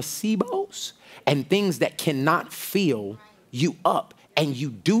placebos and things that cannot fill you up. And you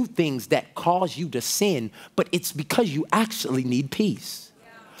do things that cause you to sin, but it's because you actually need peace.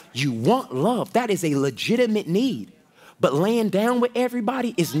 You want love. That is a legitimate need. But laying down with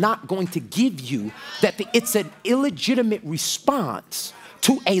everybody is not going to give you that. It's an illegitimate response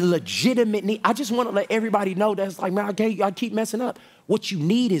to a legitimate need. I just want to let everybody know that's like, man, I keep messing up. What you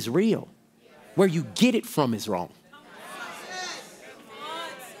need is real. Where you get it from is wrong.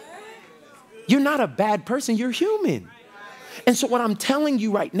 You're not a bad person. You're human. And so what I'm telling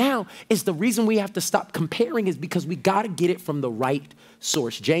you right now is the reason we have to stop comparing is because we got to get it from the right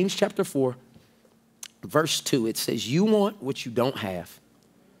source. James chapter 4, verse 2, it says, you want what you don't have,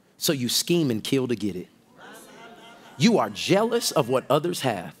 so you scheme and kill to get it. You are jealous of what others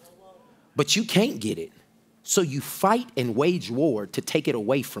have, but you can't get it, so you fight and wage war to take it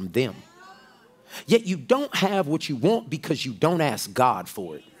away from them. Yet you don't have what you want because you don't ask God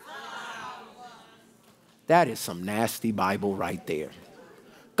for it. That is some nasty Bible right there.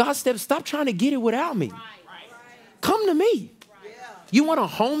 God said, stop trying to get it without me. Come to me. You want a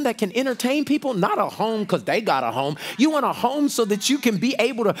home that can entertain people? Not a home because they got a home. You want a home so that you can be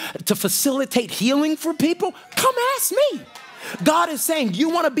able to facilitate healing for people? Come ask me. God is saying, you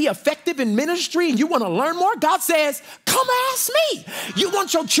want to be effective in ministry and you want to learn more? God says, come ask me. You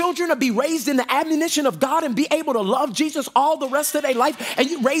want your children to be raised in the admonition of God and be able to love Jesus all the rest of their life, and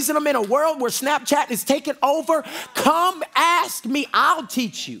you raising them in a world where Snapchat is taking over? Come ask me. I'll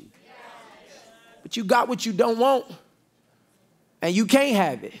teach you. But you got what you don't want, and you can't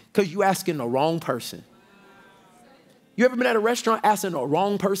have it because you asking the wrong person. You ever been at a restaurant asking the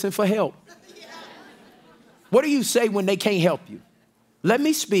wrong person for help? What do you say when they can't help you? Let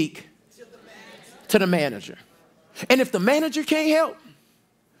me speak to the manager. And if the manager can't help,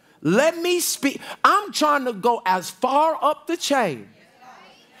 let me speak. I'm trying to go as far up the chain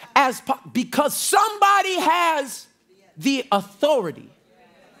because somebody has the authority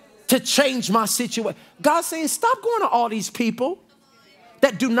to change my situation. God's saying, stop going to all these people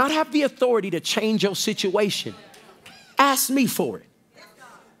that do not have the authority to change your situation. Ask me for it.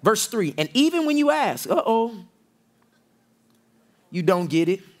 Verse 3, and even when you ask, you don't get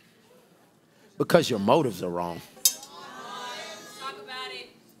it because your motives are wrong. Talk about it.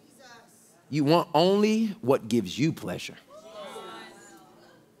 You want only what gives you pleasure.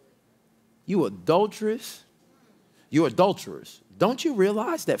 You adulterers. Don't you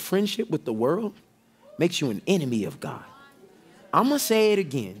realize that friendship with the world makes you an enemy of God? I'm going to say it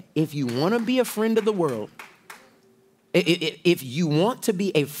again. If you want to be a friend of the world, if you want to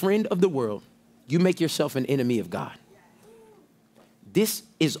be a friend of the world, you make yourself an enemy of God. This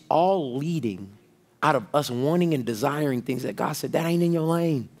is all leading out of us wanting and desiring things that God said, that ain't in your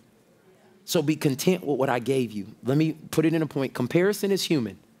lane. So be content with what I gave you. Let me put it in a point. Comparison is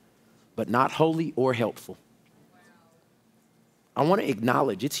human, but not holy or helpful. I want to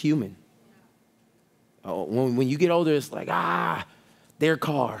acknowledge it's human. When you get older, it's like, their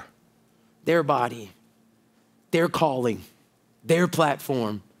car, their body, their calling, their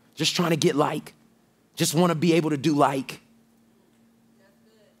platform, just trying to get like, just want to be able to do like.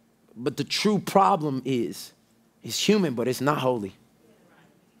 But the true problem is, it's human, but it's not holy.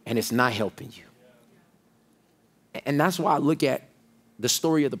 And it's not helping you. And that's why I look at the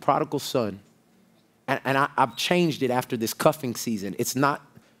story of the prodigal son. And I've changed it after this cuffing season. It's not,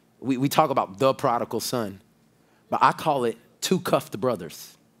 we talk about the prodigal son, but I call it two cuffed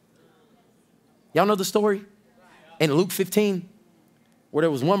brothers. Y'all know the story? In Luke 15, where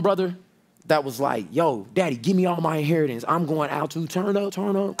there was one brother that was like, yo, daddy, give me all my inheritance. I'm going out to turn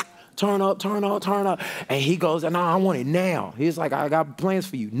up. And he goes, no, I want it now. He's like, I got plans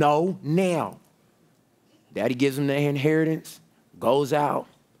for you. No, now. Daddy gives him the inheritance, goes out,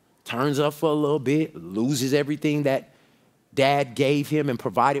 turns up for a little bit, loses everything that dad gave him and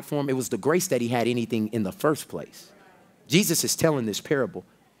provided for him. It was the grace that he had anything in the first place. Jesus is telling this parable.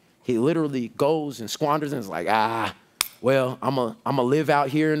 He literally goes and squanders and is like, well, I'm gonna live out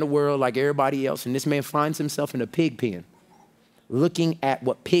here in the world like everybody else. And this man finds himself in a pig pen, looking at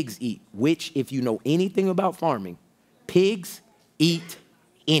what pigs eat, which, if you know anything about farming, pigs eat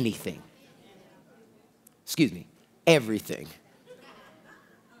anything. Excuse me, everything.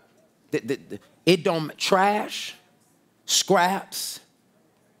 It don't trash, scraps,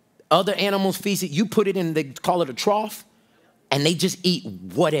 other animals' feces. You put it in, they call it a trough, and they just eat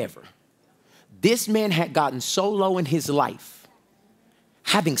whatever. This man had gotten so low in his life,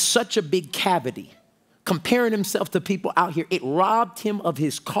 having such a big cavity, comparing himself to people out here, it robbed him of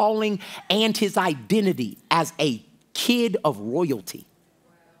his calling and his identity as a kid of royalty.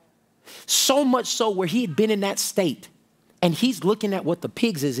 So much so where he had been in that state, and he's looking at what the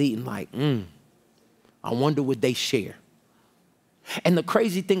pigs is eating like, I wonder what they share. And the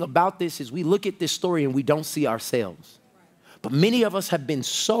crazy thing about this is we look at this story and we don't see ourselves. But many of us have been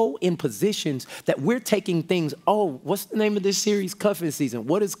so in positions that we're taking things, what's the name of this series? Cuffing season.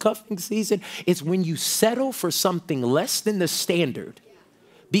 What is cuffing season? It's when you settle for something less than the standard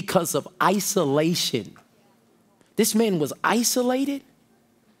because of isolation. This man was isolated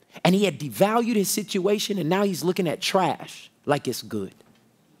and he had devalued his situation, and now he's looking at trash like it's good.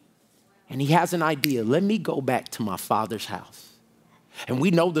 And he has an idea. Let me go back to my father's house. And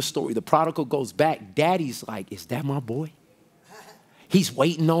we know the story. The prodigal goes back. Daddy's like, is that my boy? He's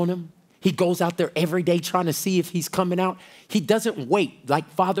waiting on him. He goes out there every day trying to see if he's coming out. He doesn't wait. Like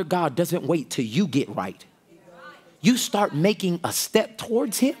Father God doesn't wait till you get right. You start making a step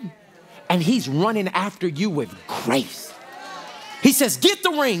towards him, and he's running after you with grace. He says, get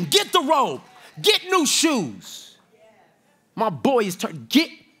the ring, get the robe, get new shoes. My boy is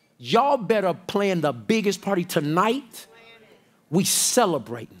y'all better plan the biggest party tonight. We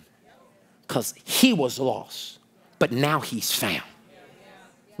celebrating because he was lost, but now he's found.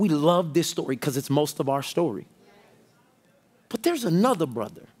 We love this story because it's most of our story. But there's another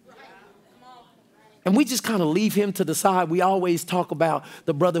brother. And we just kind of leave him to the side. We always talk about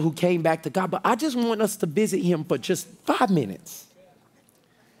the brother who came back to God, but I just want us to visit him for just 5 minutes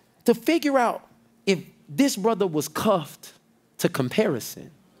to figure out if this brother was cuffed to comparison.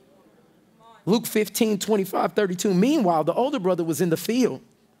 Luke 15, 25, 32. Meanwhile, the older brother was in the field.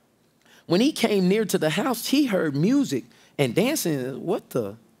 When he came near to the house, he heard music and dancing. What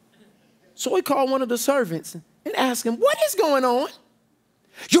the? So he called one of the servants and asked him, what is going on?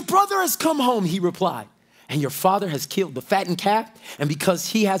 Your brother has come home, he replied, and your father has killed the fattened calf, and because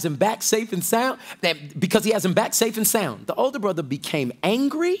he has him back safe and sound, the older brother became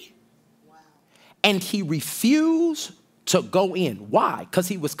angry, and he refused to go in. Why? Because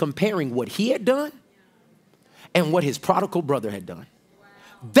he was comparing what he had done and what his prodigal brother had done.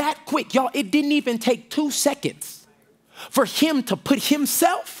 That quick, y'all, it didn't even take 2 seconds for him to put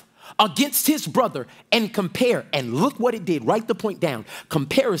himself against his brother and compare. And look what it did. Write the point down.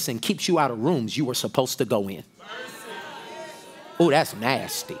 Comparison keeps you out of rooms you were supposed to go in. Oh, that's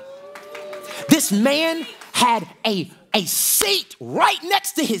nasty. This man had a seat right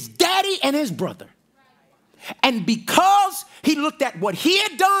next to his daddy and his brother. And because he looked at what he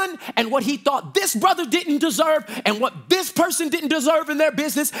had done and what he thought this brother didn't deserve and what this person didn't deserve in their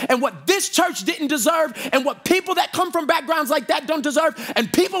business and what this church didn't deserve and what people that come from backgrounds like that don't deserve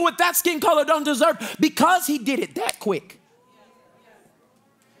and people with that skin color don't deserve, because he did it that quick,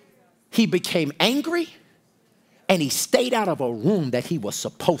 he became angry and he stayed out of a room that he was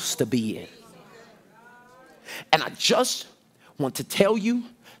supposed to be in. And I just want to tell you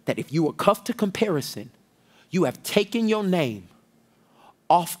that if you are cuffed to comparison, you have taken your name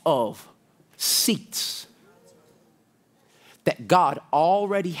off of seats that God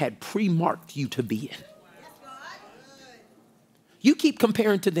already had pre-marked you to be in. You keep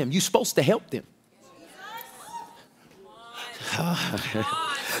comparing to them. You're supposed to help them.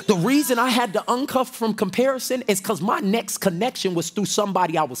 The reason I had to uncuff from comparison is because my next connection was through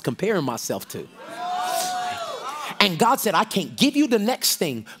somebody I was comparing myself to. And God said, I can't give you the next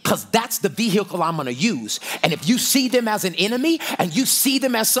thing because that's the vehicle I'm going to use. And if you see them as an enemy and you see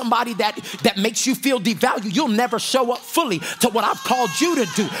them as somebody that makes you feel devalued, you'll never show up fully to what I've called you to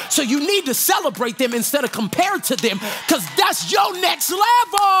do. So you need to celebrate them instead of compare to them, because that's your next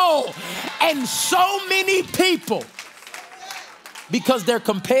level. And so many people, because they're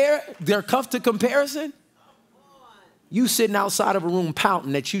cuffed to comparison, you sitting outside of a room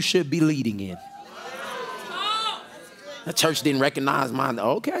pouting that you should be leading in. The church didn't recognize mine.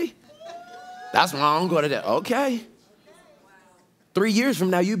 Okay. That's why I don't go to that. Okay. 3 years from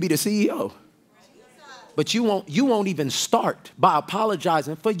now, you'll be the CEO. But you won't even start by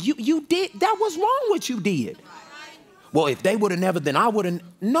apologizing for you did. That was wrong what you did. Well, if they would have never, then I would have.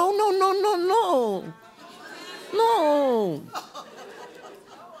 No.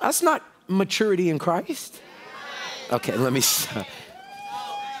 That's not maturity in Christ. Okay, let me.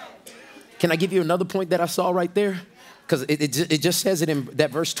 Can I give you another point that I saw right there? Because it just says it in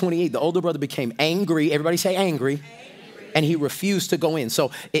that verse 28. The older brother became angry. Everybody say angry. And he refused to go in. So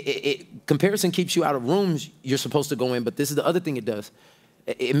comparison keeps you out of rooms you're supposed to go in. But this is the other thing it does.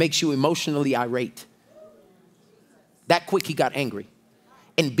 It makes you emotionally irate. That quick he got angry.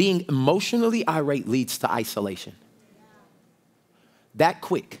 And being emotionally irate leads to isolation. That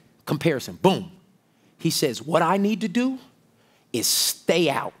quick comparison, boom. He says, what I need to do is stay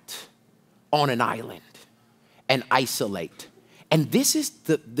out on an island and isolate. And this is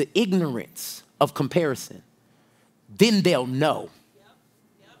the ignorance of comparison. Then they'll know.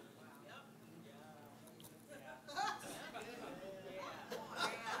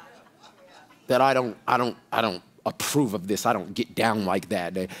 That I don't approve of this. I don't get down like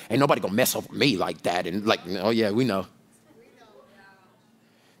that. Ain't nobody gonna mess over me like that. And like, oh yeah, we know.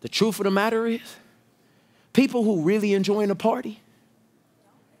 The truth of the matter is, people who really enjoying a party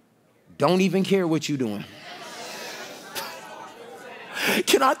don't even care what you're doing.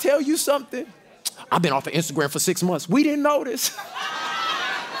 Can I tell you something? I've been off of Instagram for 6 months. We didn't notice.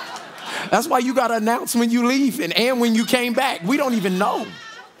 That's why you got to announce when you leave and when you came back. We don't even know.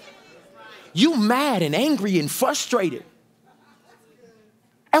 You mad and angry and frustrated.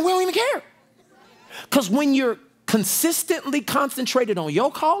 And we don't even care. Because when you're consistently concentrated on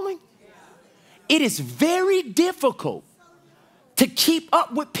your calling, it is very difficult to keep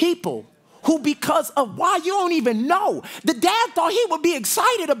up with people who, because of why you don't even know. The dad thought he would be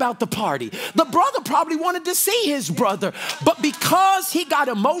excited about the party. The brother probably wanted to see his brother. But because he got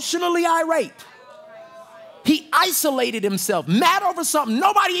emotionally irate, he isolated himself, mad over something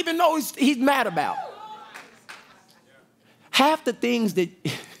nobody even knows he's mad about. Half the things that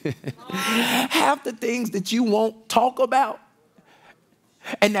you won't talk about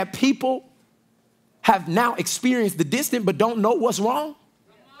and that people have now experienced the distant but don't know what's wrong.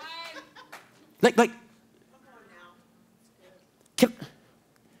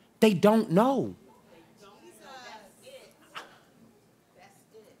 They don't know.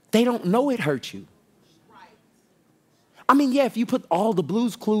 They don't know it hurt you. I mean, yeah, if you put all the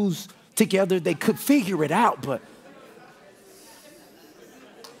Blue's Clues together, they could figure it out, but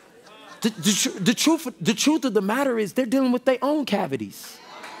the truth of the matter is they're dealing with their own cavities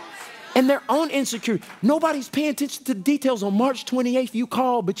and their own insecurity. Nobody's paying attention to the details. On March 28th, you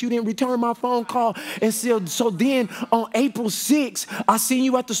called, but you didn't return my phone call. And so then on April 6th, I seen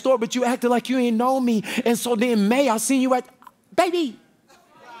you at the store, but you acted like you ain't know me. And so then May, I seen you at, baby,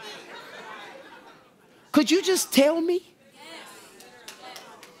 could you just tell me?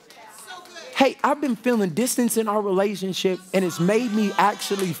 Hey, I've been feeling distance in our relationship, and it's made me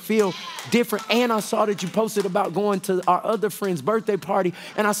actually feel different. And I saw that you posted about going to our other friend's birthday party,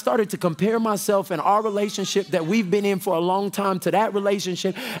 and I started to compare myself and our relationship that we've been in for a long time to that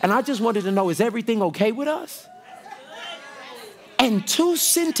relationship. And I just wanted to know, is everything okay with us? And 2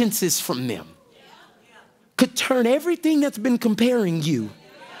 sentences from them could turn everything that's been comparing you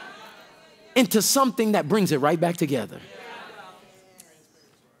into something that brings it right back together.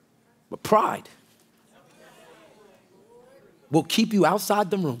 But pride will keep you outside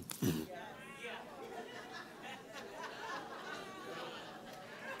the room.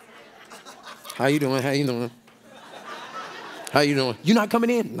 How you doing? How you doing? How you doing? You not coming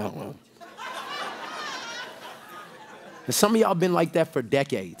in? No. And some of y'all been like that for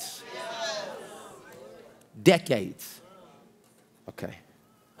decades. Decades. Okay.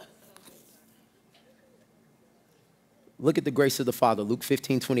 Look at the grace of the Father, Luke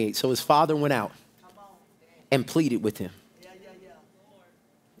 15:28. So his father went out and pleaded with him.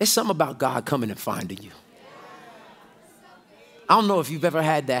 There's something about God coming and finding you. I don't know if you've ever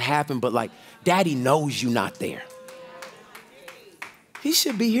had that happen, but like, daddy knows you're not there. He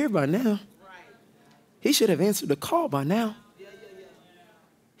should be here by now. He should have answered the call by now.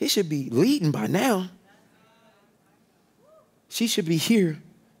 He should be leading by now. She should be here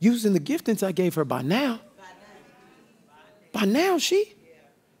using the giftings I gave her by now. By now, she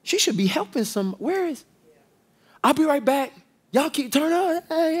should be helping some. Where is? I'll be right back. Y'all keep turn up.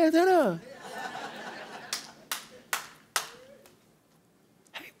 Hey, turn up.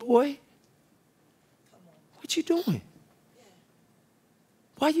 Hey, boy. What you doing?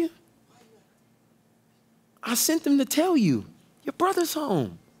 Why you? I sent them to tell you. Your brother's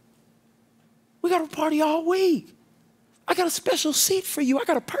home. We got a party all week. I got a special seat for you. I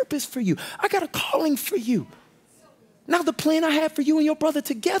got a purpose for you. I got a calling for you. Now the plan I had for you and your brother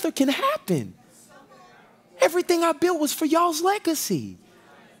together can happen. Everything I built was for y'all's legacy.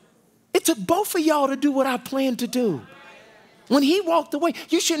 It took both of y'all to do what I planned to do. When he walked away,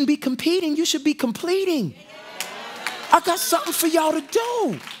 you shouldn't be competing. You should be completing. I got something for y'all to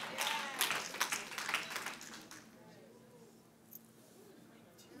do.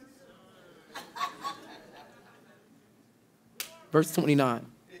 Verse 29.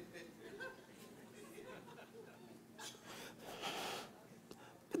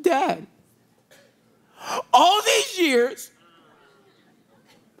 Dad, all these years,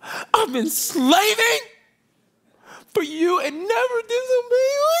 I've been slaving for you and never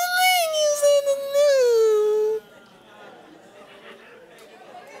disobeying one thing you said to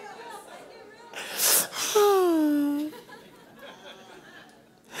do.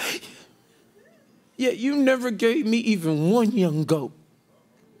 Yet you never gave me even one young goat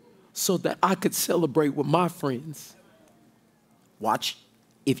so that I could celebrate with my friends. Watch.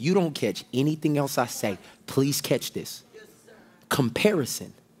 If you don't catch anything else I say, please catch this.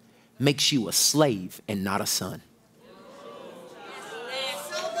 Comparison makes you a slave and not a son.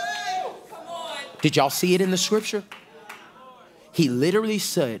 Did y'all see it in the scripture? He literally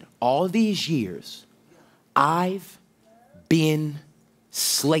said, all these years, I've been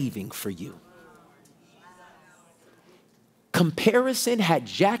slaving for you. Comparison had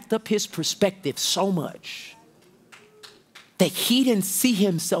jacked up his perspective so much that he didn't see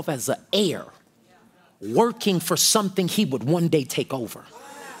himself as an heir working for something he would one day take over.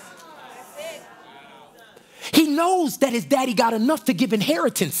 He knows that his daddy got enough to give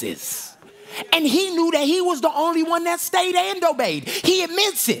inheritances. And he knew that he was the only one that stayed and obeyed. He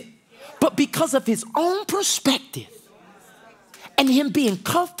admits it. But because of his own perspective and him being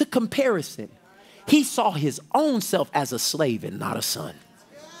cuffed to comparison, he saw his own self as a slave and not a son.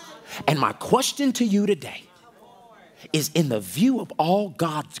 And my question to you today is, in the view of all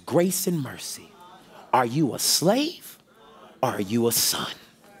God's grace and mercy, are you a slave or are you a son?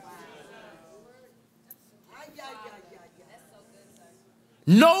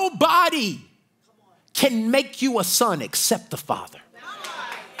 Nobody can make you a son except the Father.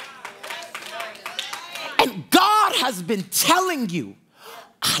 And God has been telling you,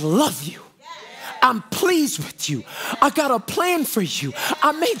 I love you. I'm pleased with you. I got a plan for you.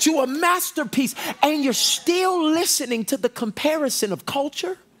 I made you a masterpiece. And you're still listening to the comparison of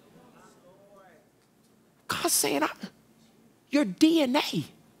culture. God's saying, your DNA.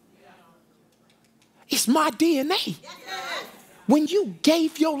 It's my DNA. When you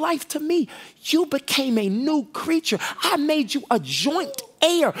gave your life to me, you became a new creature. I made you a joint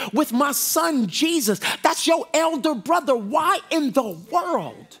heir with my son, Jesus. That's your elder brother. Why in the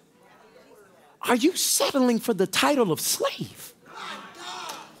world are you settling for the title of slave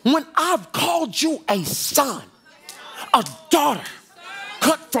when I've called you a son, a daughter,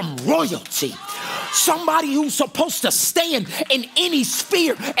 cut from royalty. Somebody who's supposed to stand in any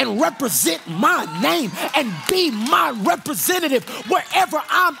sphere and represent my name and be my representative wherever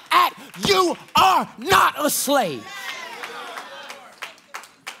I'm at. You are not a slave.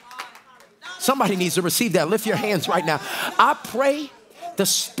 Somebody needs to receive that. Lift your hands right now. I pray the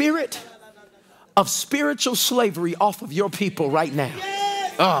spirit of spiritual slavery off of your people right now.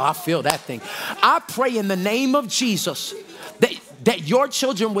 Oh, I feel that thing. I pray in the name of Jesus that your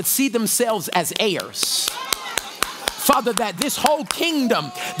children would see themselves as heirs. Father, that this whole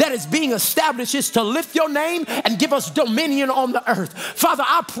kingdom that is being established is to lift your name and give us dominion on the earth. Father,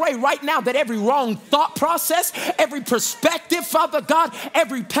 I pray right now that every wrong thought process, every perspective, Father God,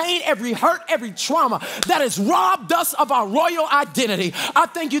 every pain, every hurt, every trauma that has robbed us of our royal identity, I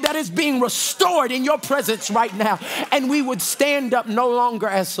thank you that it's being restored in your presence right now. And we would stand up no longer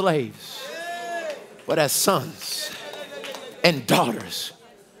as slaves, but as sons and daughters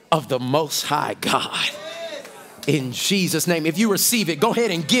of the Most High God. In Jesus' name. If you receive it, go ahead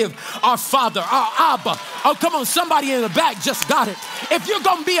and give our Father, our Abba. Oh, come on, somebody in the back just got it. If you're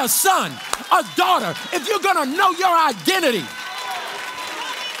going to be a son, a daughter, if you're going to know your identity,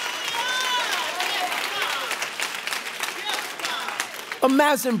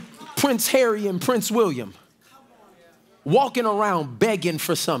 imagine Prince Harry and Prince William walking around begging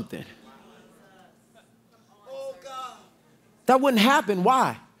for something. That wouldn't happen.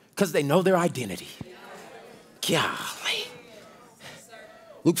 Why? Because they know their identity. Golly.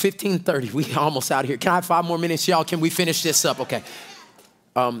 Luke 15:30. We almost out of here. Can I have 5 more minutes, y'all? Can we finish this up? Okay.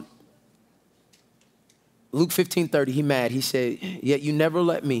 Luke 15:30. He mad. He said, yet you never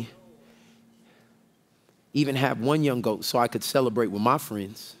let me even have one young goat so I could celebrate with my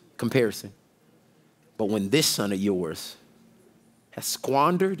friends. Comparison. But when this son of yours has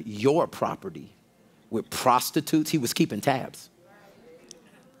squandered your property with prostitutes, he was keeping tabs.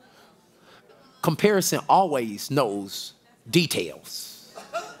 Comparison always knows details.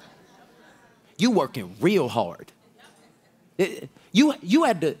 You working real hard. You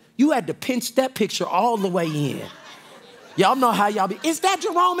had to pinch that picture all the way in. Y'all know how y'all be. Is that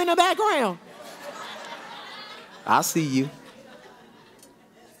Jerome in the background? I see you.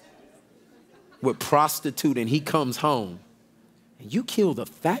 With prostitute and he comes home and you kill the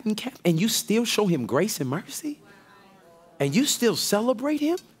fattened calf and you still show him grace and mercy and you still celebrate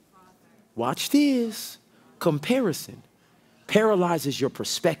him. Watch this. Comparison paralyzes your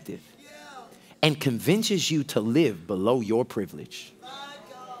perspective and convinces you to live below your privilege.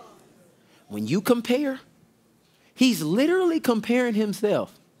 When you compare, he's literally comparing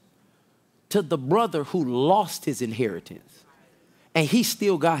himself to the brother who lost his inheritance and he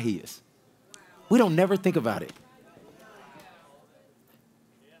still got his. We don't never think about it.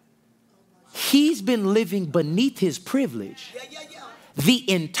 He's been living beneath his privilege.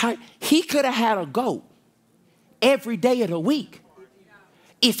 He could have had a goat every day of the week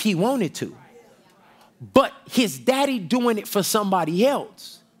if he wanted to. But his daddy doing it for somebody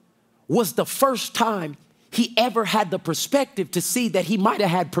else was the first time he ever had the perspective to see that he might have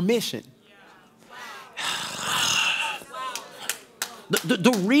had permission.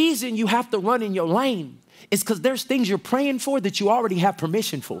 The reason you have to run in your lane is because there's things you're praying for that you already have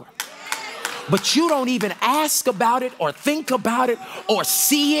permission for. But you don't even ask about it or think about it or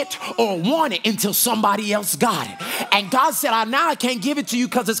see it or want it until somebody else got it. And God said, I can't give it to you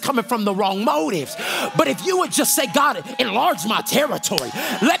because it's coming from the wrong motives. But if you would just say, God, enlarge my territory.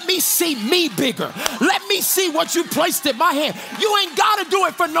 Let me see me bigger. Let me see what you placed in my hand. You ain't got to do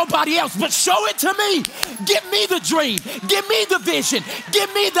it for nobody else, but show it to me. Give me the dream. Give me the vision.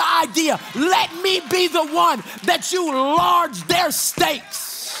 Give me the idea. Let me be the one that you enlarge their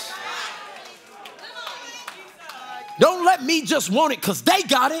stakes. Don't let me just want it because they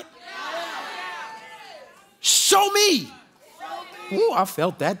got it. Show me. Ooh, I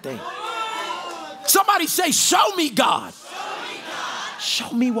felt that thing. Somebody say, show me, God. Show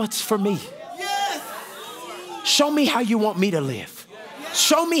me what's for me. Show me how you want me to live.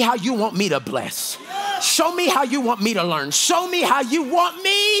 Show me how you want me to bless. Show me how you want me to learn. Show me how you want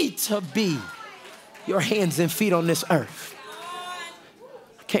me to be your hands and feet on this earth.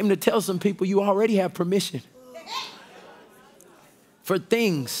 I came to tell some people you already have permission for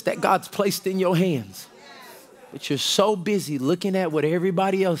things that God's placed in your hands. But you're so busy looking at what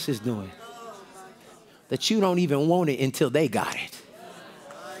everybody else is doing that you don't even want it until they got it.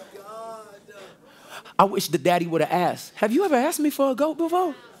 I wish the daddy would have asked, have you ever asked me for a goat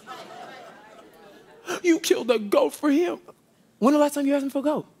before? You killed a goat for him. When the last time you asked me for a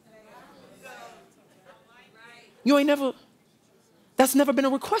goat? You ain't never, that's never been a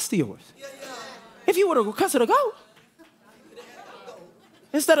request of yours. If you would have requested a goat,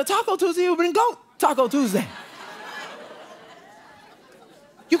 Instead of Taco Tuesday, it would have been Goat Taco Tuesday.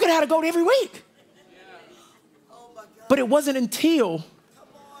 You could have had a goat every week. But it wasn't until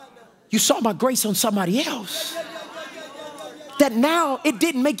you saw my grace on somebody else that now it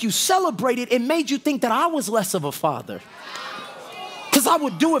didn't make you celebrate it. It made you think that I was less of a father. Because I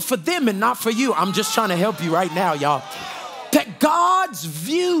would do it for them and not for you. I'm just trying to help you right now, y'all. That God's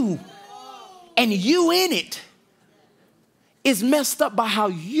view and you in it is messed up by how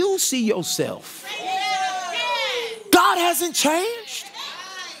you see yourself. God hasn't changed,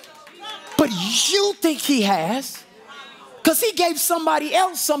 but you think he has, because he gave somebody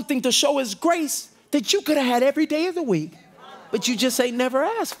else something to show his grace that you could have had every day of the week, but you just ain't never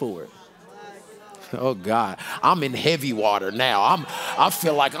asked for it. Oh God, I'm in heavy water now. I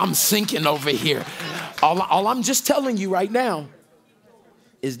feel like I'm sinking over here. All I'm just telling you right now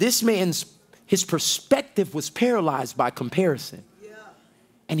is this his perspective was paralyzed by comparison.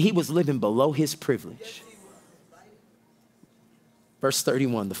 And he was living below his privilege. Verse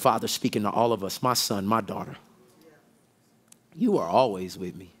 31, the Father speaking to all of us, my son, my daughter, you are always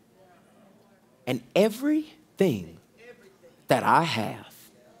with me. And everything that I have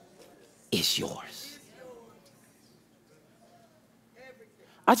is yours.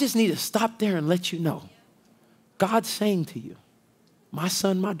 I just need to stop there and let you know, God's saying to you, my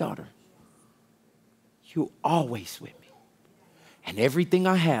son, my daughter, you're always with me. And everything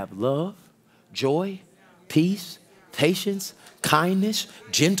I have, love, joy, peace, patience, kindness,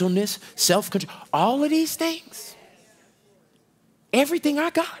 gentleness, self-control, all of these things, everything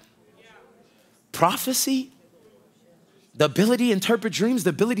I got, prophecy, the ability to interpret dreams,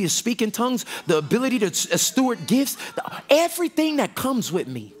 the ability to speak in tongues, the ability to steward gifts, everything that comes with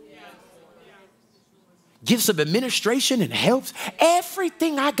me, gifts of administration and helps,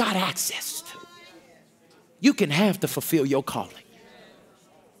 everything I got access to, you can have to fulfill your calling.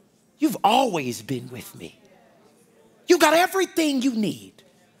 You've always been with me. You got everything you need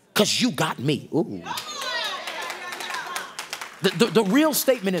because you got me. Ooh. The real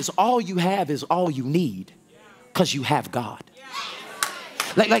statement is all you have is all you need because you have God.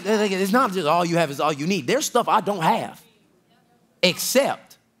 Like it's not just all you have is all you need. There's stuff I don't have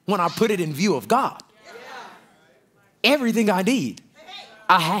except when I put it in view of God. Everything I need,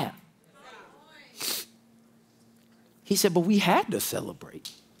 I have. He said, but we had to celebrate.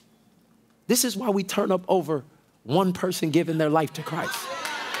 This is why we turn up over one person giving their life to Christ.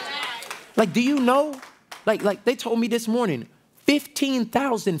 Like, do you know, like they told me this morning,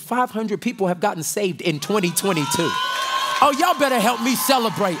 15,500 people have gotten saved in 2022. Oh, y'all better help me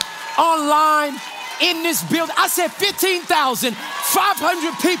celebrate. Online, in this building, I said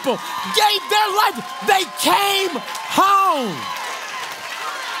 15,500 people gave their life. They came home.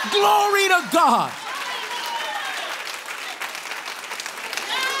 Glory to God.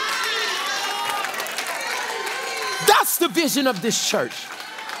 That's the vision of this church.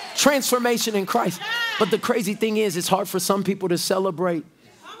 Transformation in Christ. But the crazy thing is, it's hard for some people to celebrate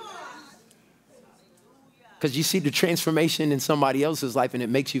because you see the transformation in somebody else's life and it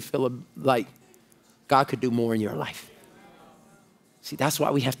makes you feel like God could do more in your life. See, that's why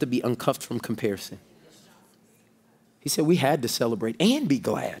we have to be uncuffed from comparison. He said we had to celebrate and be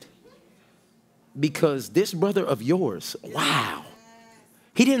glad because this brother of yours, wow.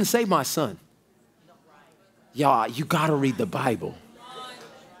 He didn't say my son. Y'all, you got to read the Bible.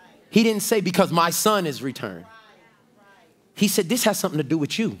 He didn't say because my son is returned. He said this has something to do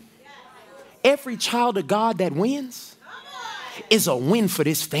with you. Every child of God that wins is a win for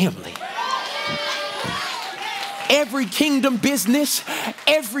this family. Every kingdom business,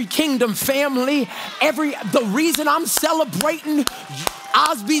 every kingdom family, the reason I'm celebrating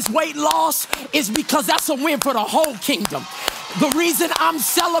Osby's weight loss is because that's a win for the whole kingdom. The reason I'm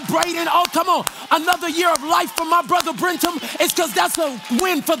celebrating, oh, come on, another year of life for my brother Brentham is because that's a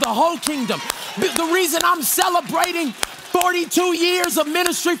win for the whole kingdom. The reason I'm celebrating 42 years of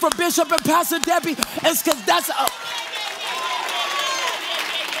ministry for Bishop and Pastor Debbie is because that's a...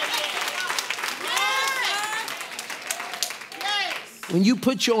 When you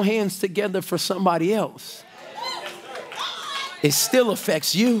put your hands together for somebody else, it still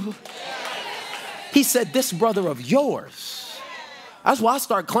affects you. He said, this brother of yours. That's why I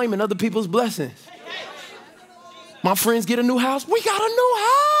start claiming other people's blessings. My friends get a new house. We got a new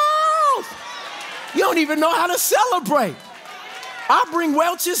house. You don't even know how to celebrate. I bring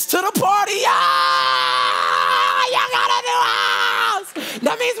Welch's to the party. Ah, you got a new house.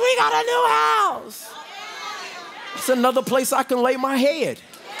 That means we got a new house. It's another place I can lay my head.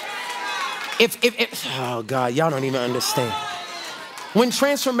 Oh God, y'all don't even understand. When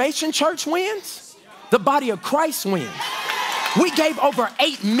Transformation Church wins, the body of Christ wins. We gave over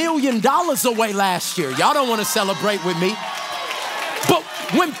 $8 million away last year. Y'all don't want to celebrate with me. But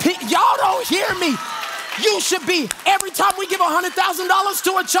when y'all don't hear me, you should be, every time we give $100,000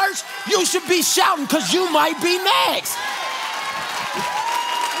 to a church, you should be shouting because you might be next.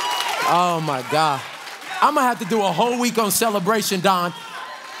 Oh my God. I'm gonna have to do a whole week on celebration, Don,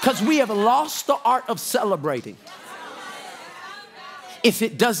 because we have lost the art of celebrating if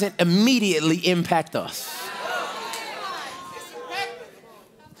it doesn't immediately impact us.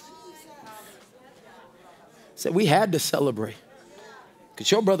 So we had to celebrate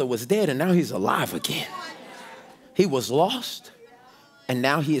because your brother was dead and now he's alive again. He was lost and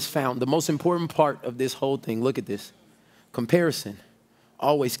now he is found. The most important part of this whole thing, look at this. Comparison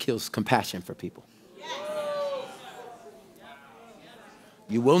always kills compassion for people.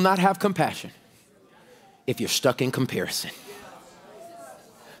 You will not have compassion if you're stuck in comparison.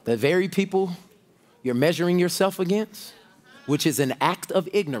 The very people you're measuring yourself against, which is an act of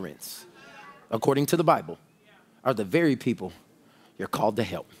ignorance, according to the Bible, are the very people you're called to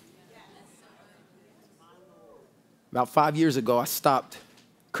help. About 5 years ago, I stopped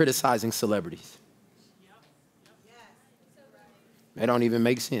criticizing celebrities. They don't even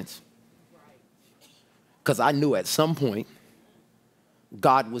make sense. Because I knew at some point,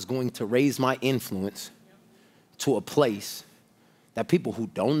 God was going to raise my influence to a place that people who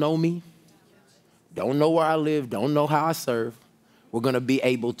don't know me, don't know where I live, don't know how I serve, were going to be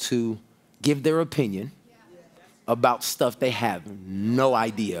able to give their opinion about stuff they have no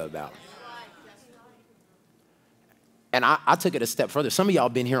idea about. And I took it a step further. Some of y'all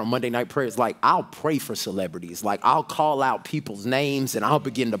been here on Monday Night Prayer. It's like, I'll pray for celebrities. Like, I'll call out people's names and I'll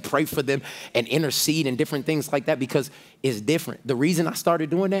begin to pray for them and intercede and different things like that because it's different. The reason I started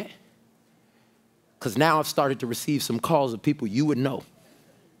doing that, because now I've started to receive some calls of people you would know.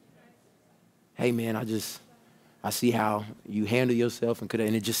 Hey, man, I see how you handle yourself and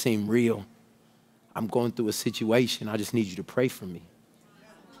it just seemed real. I'm going through a situation. I just need you to pray for me.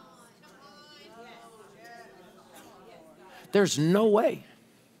 There's no way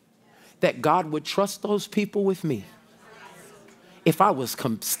that God would trust those people with me if I was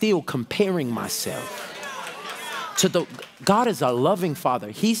still comparing myself to the, God is a loving Father.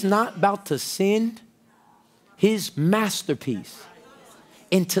 He's not about to send his masterpiece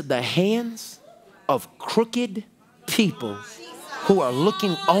into the hands of crooked people who are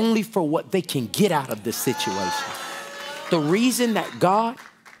looking only for what they can get out of this situation. The reason that God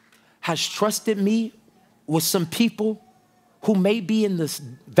has trusted me with some people who may be in this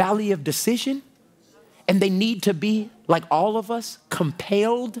valley of decision and they need to be, like all of us,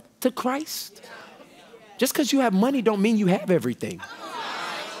 compelled to Christ. Just because you have money don't mean you have everything.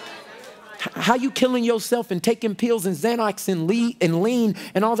 How you killing yourself and taking pills and Xanax and lean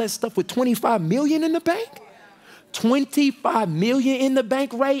and all that stuff with 25 million in the bank? 25 million in the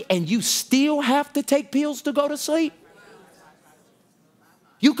bank, Ray, and you still have to take pills to go to sleep?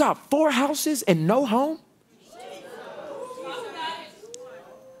 You got 4 houses and no home?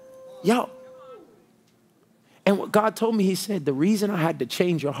 Yo, and what God told me, he said, the reason I had to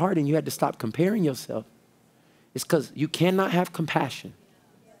change your heart and you had to stop comparing yourself is because you cannot have compassion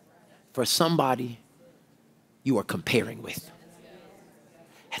for somebody you are comparing with.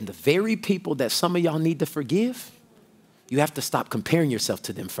 And the very people that some of y'all need to forgive, you have to stop comparing yourself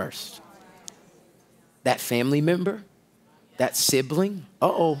to them first. That family member, that sibling,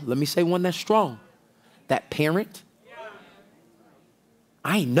 let me say one that's strong. That parent,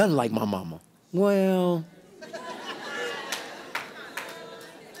 I ain't nothing like my mama. Well,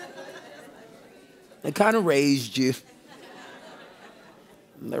 they kind of raised you.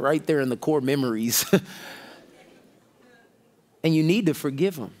 They're right there in the core memories. And you need to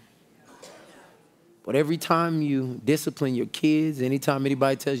forgive them. But every time you discipline your kids, anytime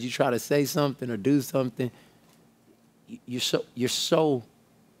anybody tells you try to say something or do something, you're so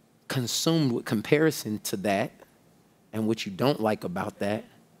consumed with comparison to that and what you don't like about that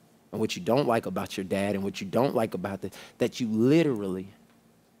and what you don't like about your dad and what you don't like about that you literally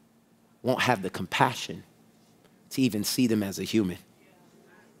won't have the compassion to even see them as a human.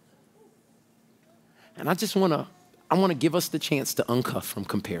 And I want to give us the chance to uncuff from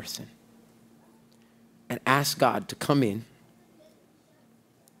comparison and ask God to come in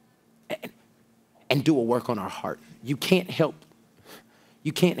and do a work on our heart. You can't help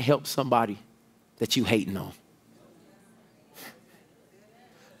somebody that you hating on.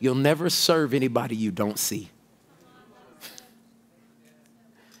 You'll never serve anybody you don't see.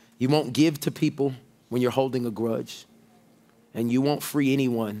 You won't give to people when you're holding a grudge, and you won't free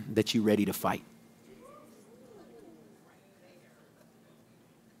anyone that you're ready to fight.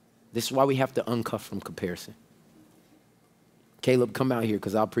 This is why we have to uncuff from comparison. Caleb, come out here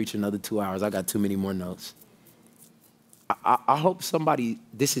because I'll preach another 2 hours. I got too many more notes. I hope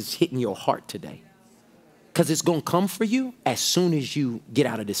this is hitting your heart today, because it's going to come for you as soon as you get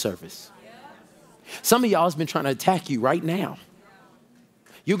out of this service. Some of y'all has been trying to attack you right now.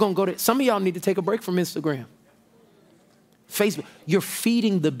 You're going to some of y'all need to take a break from Instagram, Facebook. You're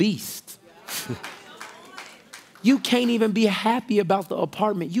feeding the beast. You can't even be happy about the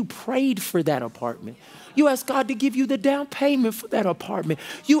apartment. You prayed for that apartment. You asked God to give you the down payment for that apartment.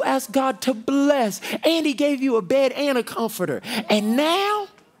 You asked God to bless, and he gave you a bed and a comforter. And now,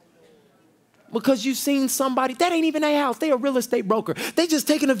 because you've seen somebody, that ain't even their house. They a real estate broker. They just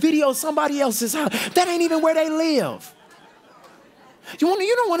taking a video of somebody else's house. That ain't even where they live. You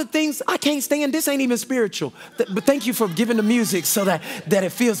know one of the things I can't stand? This ain't even spiritual. But thank you for giving the music so that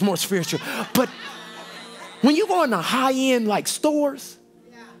it feels more spiritual. But when you go in the high-end like stores,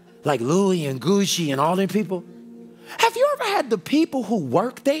 like Louis and Gucci and all them people, have you ever had the people who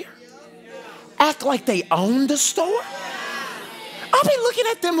work there act like they own the store? I'll be looking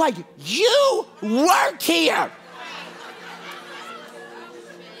at them like, you work here.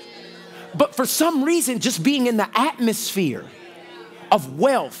 But for some reason, just being in the atmosphere of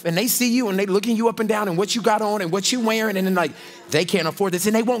wealth, and they see you and they looking you up and down and what you got on and what you wearing, and then like, they can't afford this,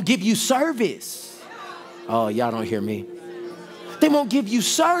 and they won't give you service. Oh, y'all don't hear me. They won't give you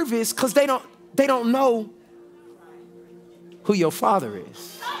service because they don't know who your father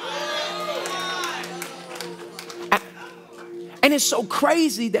is. And it's so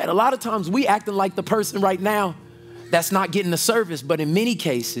crazy that a lot of times we acting like the person right now that's not getting the service, but in many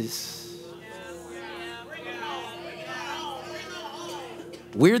cases,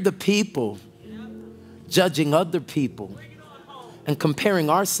 we're the people judging other people and comparing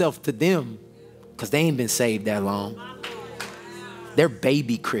ourselves to them because they ain't been saved that long. They're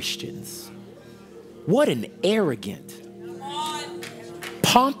baby Christians. What an arrogant,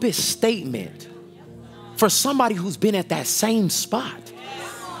 pompous statement for somebody who's been at that same spot.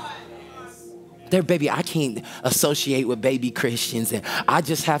 They're baby, I can't associate with baby Christians, and I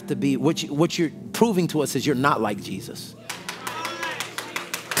just have to be, what you're proving to us is you're not like Jesus.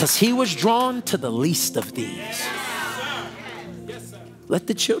 Because he was drawn to the least of these. Let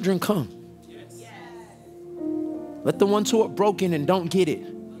the children come. Let the ones who are broken and don't get it.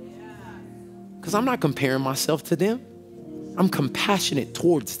 Because I'm not comparing myself to them. I'm compassionate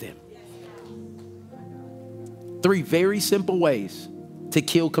towards them. 3 very simple ways to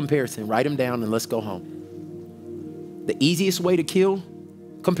kill comparison. Write them down and let's go home. The easiest way to kill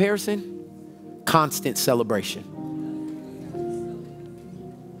comparison, constant celebration.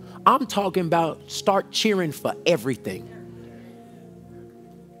 I'm talking about start cheering for everything.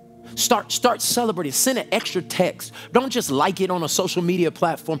 Start celebrating. Send an extra text. Don't just like it on a social media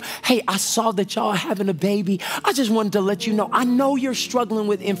platform. Hey, I saw that y'all having a baby. I just wanted to let you know, I know you're struggling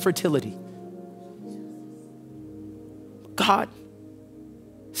with infertility. God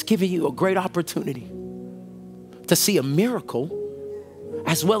is giving you a great opportunity to see a miracle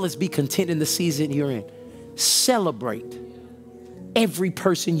as well as be content in the season you're in. Celebrate every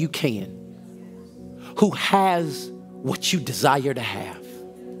person you can who has what you desire to have,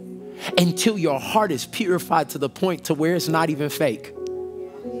 until your heart is purified to the point to where it's not even fake.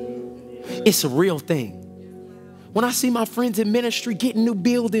 It's a real thing. When I see my friends in ministry getting new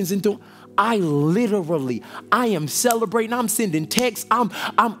buildings and doing, I am celebrating. I'm sending texts.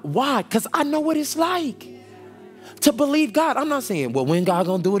 Why? Because I know what it's like to believe God. I'm not saying, well, when God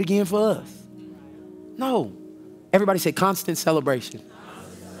gonna do it again for us? No. Everybody say constant celebration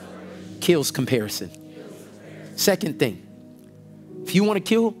kills comparison. Second thing, if you want to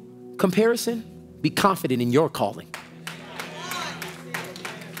kill comparison, be confident in your calling.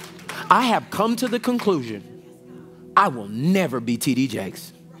 I have come to the conclusion, I will never be T.D.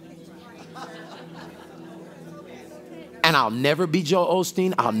 Jakes. And I'll never be Joel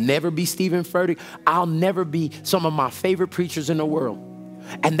Osteen. I'll never be Stephen Furtick. I'll never be some of my favorite preachers in the world.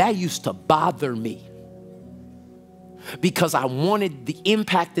 And that used to bother me because I wanted the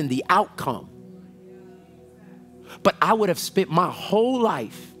impact and the outcome. But I would have spent my whole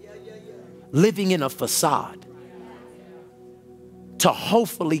life living in a facade to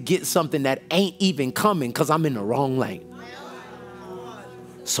hopefully get something that ain't even coming because I'm in the wrong lane.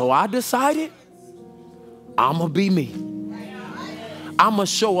 So I decided I'm going to be me. I'm going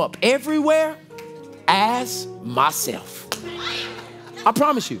to show up everywhere as myself. I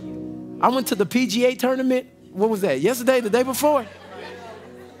promise you. I went to the PGA tournament. What was that? Yesterday, the day before?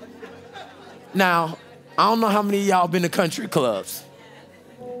 Now, I don't know how many of y'all been to country clubs,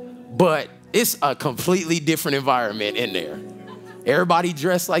 but it's a completely different environment in there. Everybody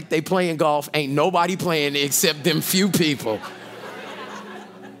dressed like they playing golf. Ain't nobody playing except them few people.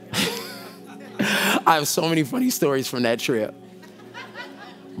 I have so many funny stories from that trip.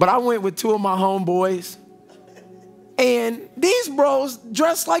 But I went with 2 of my homeboys, and these bros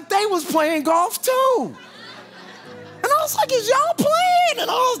dressed like they was playing golf too. And I was like, is y'all playing?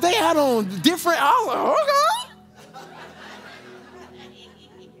 And they had on different, I was like, okay.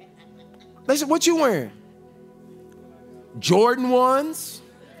 They said, what you wearing? Jordan 1s,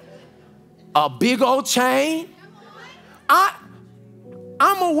 a big old chain.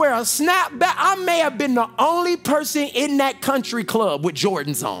 I'm gonna wear a snapback. I may have been the only person in that country club with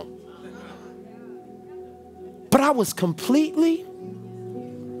Jordans on. But I was completely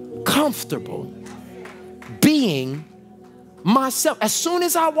comfortable being myself. As soon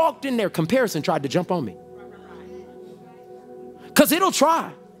as I walked in there, comparison tried to jump on me. Because it'll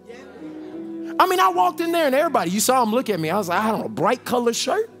try. I mean, I walked in there and everybody, you saw them look at me. I was like, I had on a bright colored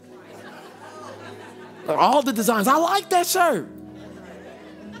shirt. All the designs, I like that shirt.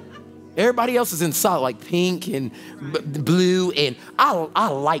 Everybody else is in solid, like pink and blue, and I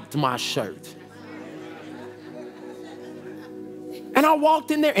liked my shirt. And I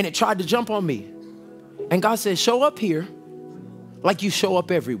walked in there and it tried to jump on me. And God said, show up here like you show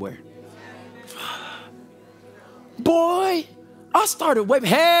up everywhere. Boy, I started waving,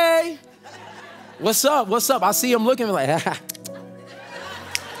 hey, what's up, what's up? I see him looking like, ha.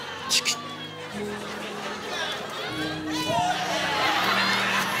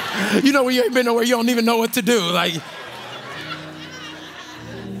 You know when you ain't been nowhere, you don't even know what to do. Like,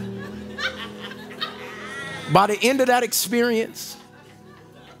 by the end of that experience,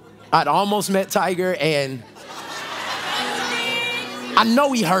 I'd almost met Tiger, and I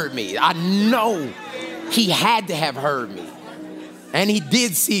know he heard me. I know he had to have heard me. And he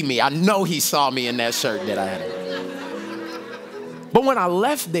did see me. I know he saw me in that shirt that I had. But when I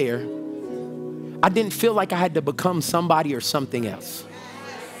left there, I didn't feel like I had to become somebody or something else.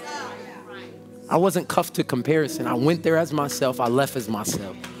 I wasn't cuffed to comparison. I went there as myself. I left as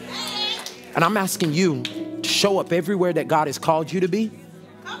myself. And I'm asking you to show up everywhere that God has called you to be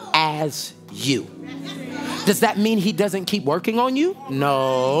as you. Does that mean he doesn't keep working on you?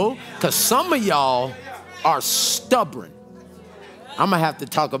 No, because some of y'all are stubborn. I'm going to have to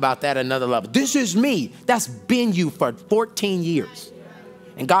talk about that another level. This is me. That's been you for 14 years.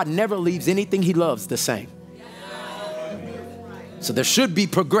 And God never leaves anything he loves the same. So there should be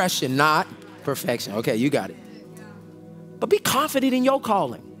progression, not perfection. Okay, you got it. But be confident in your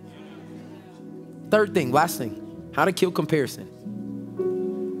calling. Third thing, last thing, how to kill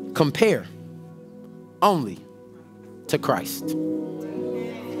comparison. Compare only to Christ.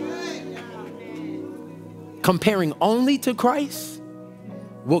 Comparing only to Christ,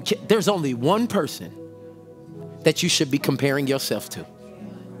 there's only one person that you should be comparing yourself to.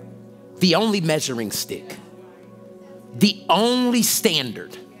 The only measuring stick. The only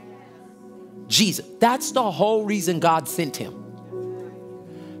standard. Jesus. That's the whole reason God sent him.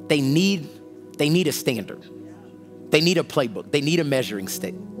 They need a standard. They need a playbook. They need a measuring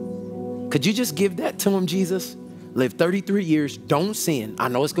stick. Could you just give that to him, Jesus? Live 33 years, don't sin. I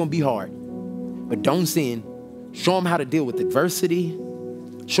know it's going to be hard, but don't sin. Show him how to deal with adversity.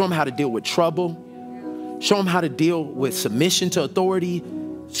 Show him how to deal with trouble. Show him how to deal with submission to authority.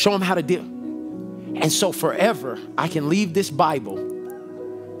 Show him how to deal. And so forever, I can leave this Bible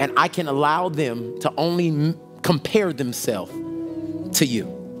and I can allow them to only compare themselves to you.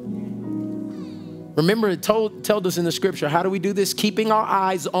 Remember, it told us in the scripture, how do we do this? Keeping our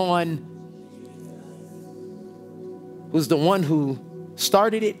eyes on who's the one who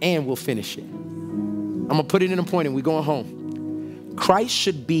started it and will finish it. I'm going to put it in a point and we're going home. Christ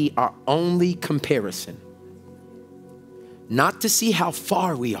should be our only comparison. Not to see how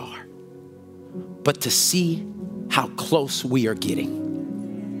far we are, but to see how close we are getting.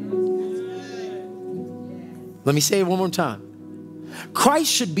 Let me say it one more time.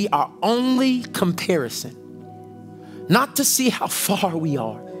 Christ should be our only comparison. Not to see how far we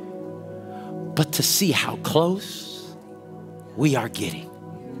are, but to see how close we are getting.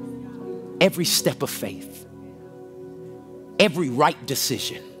 Every step of faith, every right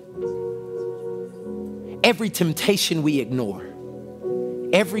decision, every temptation we ignore,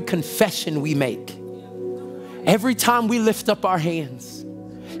 every confession we make, every time we lift up our hands,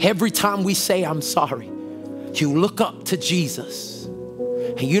 every time we say, I'm sorry, you look up to Jesus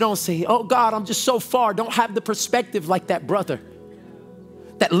and you don't say, oh God, I'm just so far. Don't have the perspective like that brother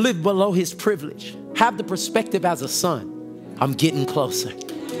that lived below his privilege. Have the perspective as a son. I'm getting closer.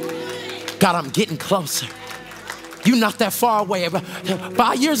 God, I'm getting closer. You're not that far away.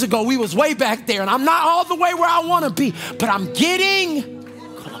 5 years ago, we was way back there and I'm not all the way where I want to be, but I'm getting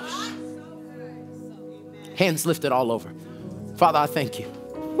close. Hands lifted all over. Father, I thank you.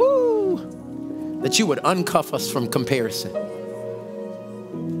 Woo. that you would uncuff us from comparison.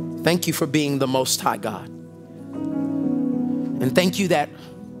 Thank you for being the Most High God. And thank you that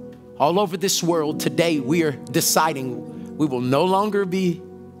all over this world today we are deciding we will no longer be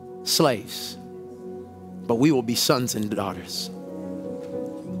slaves, but we will be sons and daughters.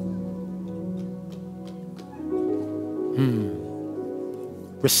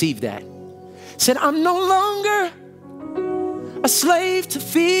 Receive that. Said, I'm no longer a slave to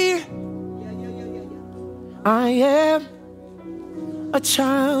fear. I am a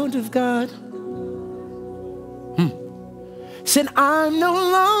child of God. Said, I'm no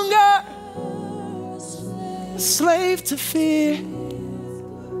longer a slave to fear.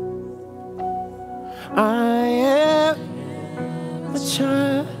 I am a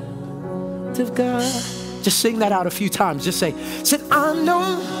child of God. Just sing that out a few times. Just say, said, I'm no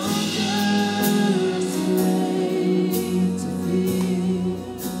longer a slave to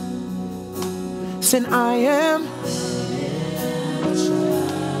fear. Said, I am.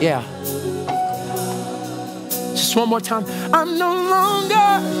 Yeah. Just one more time. I'm no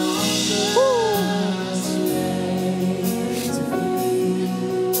longer.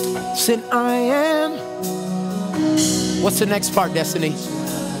 Said, I am. What's the next part, Destiny?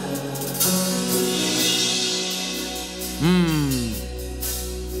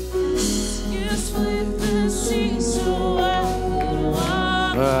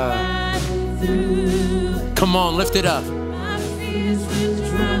 Come on, lift it up.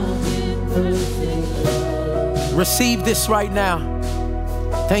 Receive this right now.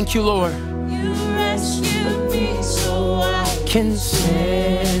 Thank you, Lord. You rescued me so I can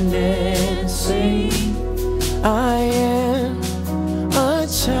stand and say, I am a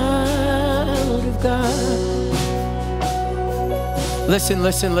child of God. Listen,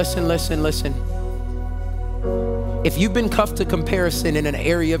 listen, listen, listen, listen. If you've been cuffed to comparison in an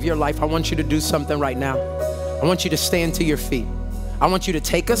area of your life, I want you to do something right now. I want you to stand to your feet. I want you to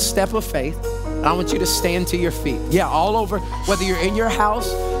take a step of faith. I want you to stand to your feet. Yeah, all over, whether you're in your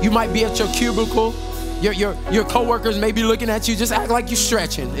house, you might be at your cubicle, your coworkers may be looking at you, just act like you're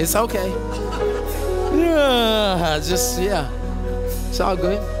stretching. It's okay. Yeah, it's all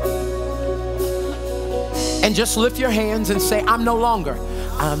good. And just lift your hands and say, I'm no longer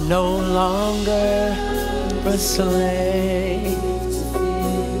a slave.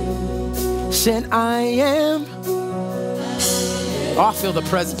 Said, I am. Oh, I feel the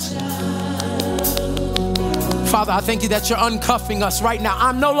presence. Father, I thank you that you're uncuffing us right now.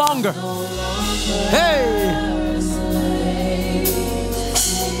 I'm no longer. Hey.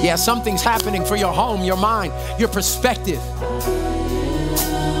 Yeah, something's happening for your home, your mind, your perspective.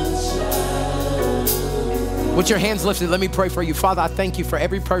 With your hands lifted, let me pray for you. Father, I thank you for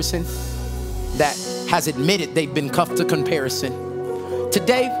every person that has admitted they've been cuffed to comparison.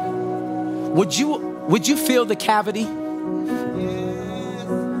 Today, would you feel the cavity?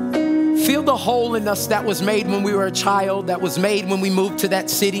 Feel the hole in us that was made when we were a child, that was made when we moved to that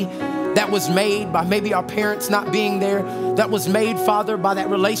city, that was made by maybe our parents not being there, that was made, Father, by that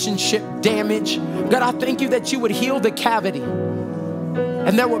relationship damage. God, I thank you that you would heal the cavity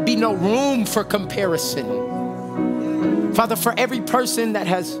and there would be no room for comparison. Father, for every person that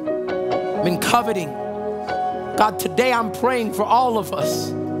has been coveting, God, today I'm praying for all of us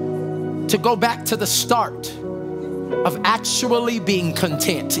to go back to the start of actually being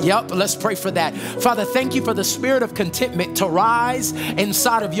content. Yep, let's pray for that. Father, thank you for the spirit of contentment to rise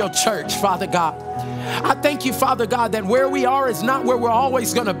inside of your church, Father God. I thank you, Father God, that where we are is not where we're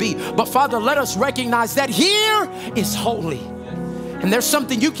always going to be. But Father, let us recognize that here is holy. And there's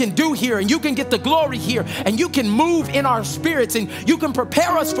something you can do here, and you can get the glory here, and you can move in our spirits, and you can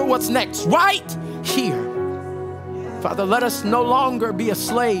prepare us for what's next right here. Father, let us no longer be a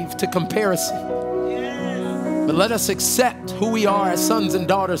slave to comparison. But let us accept who we are as sons and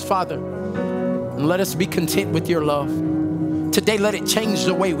daughters, Father. And let us be content with your love. Today, let it change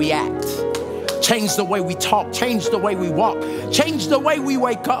the way we act. Change the way we talk. Change the way we walk. Change the way we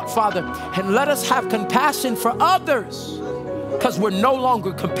wake up, Father. And let us have compassion for others, because we're no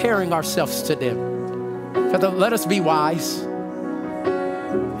longer comparing ourselves to them. Father, let us be wise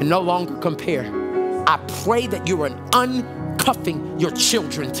and no longer compare. I pray that you are uncuffing your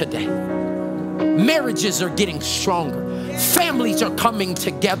children today. Marriages are getting stronger. Families are coming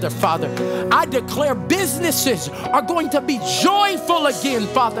together, Father. I declare businesses are going to be joyful again,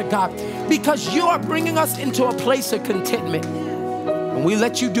 Father God, because you are bringing us into a place of contentment. And we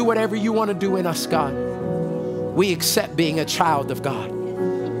let you do whatever you want to do in us, God. We accept being a child of God.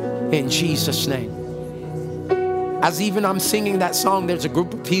 In Jesus' name. As even I'm singing that song, there's a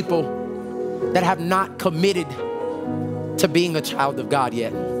group of people that have not committed to being a child of God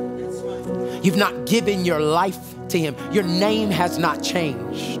yet. You've not given your life to him. Your name has not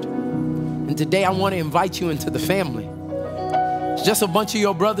changed. And today I want to invite you into the family. It's just a bunch of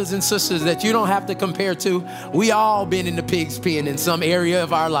your brothers and sisters that you don't have to compare to. We all been in the pig's pen in some area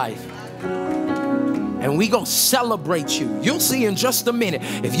of our life. And we gonna celebrate you. You'll see in just a minute.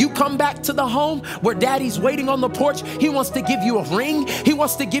 If you come back to the home where daddy's waiting on the porch, he wants to give you a ring. He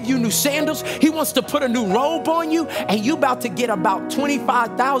wants to give you new sandals. He wants to put a new robe on you. And you about to get about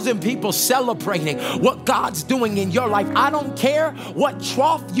 25,000 people celebrating what God's doing in your life. I don't care what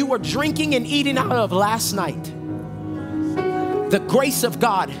trough you were drinking and eating out of last night. The grace of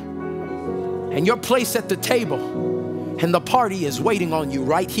God and your place at the table and the party is waiting on you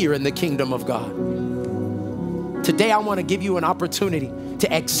right here in the kingdom of God. Today, I want to give you an opportunity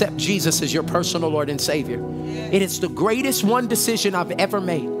to accept Jesus as your personal Lord and Savior. It is the greatest one decision I've ever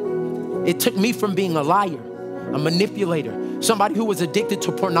made. It took me from being a liar, a manipulator, somebody who was addicted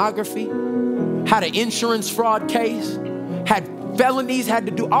to pornography, had an insurance fraud case, had felonies, had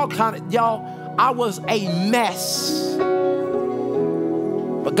to do all kind of, y'all, I was a mess.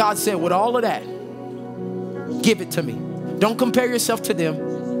 But God said, with all of that, give it to me. Don't compare yourself to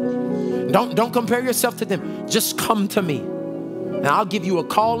them. Don't compare yourself to them. Just come to me. And I'll give you a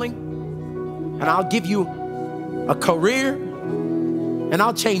calling. And I'll give you a career. And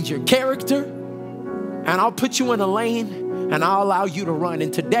I'll change your character. And I'll put you in a lane. And I'll allow you to run.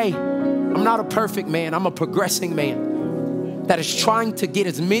 And today, I'm not a perfect man. I'm a progressing man that is trying to get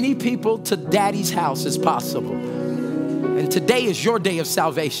as many people to daddy's house as possible. And today is your day of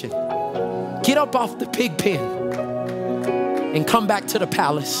salvation. Get up off the pig pen and come back to the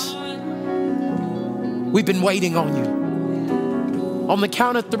palace. We've been waiting on you. On the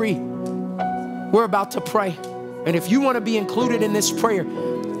count of 3, we're about to pray. And if you want to be included in this prayer,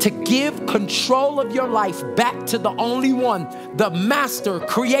 to give control of your life back to the only one, the master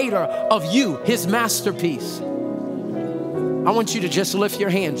creator of you, his masterpiece. I want you to just lift your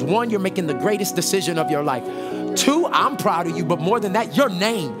hands. 1, you're making the greatest decision of your life. 2, I'm proud of you, but more than that, your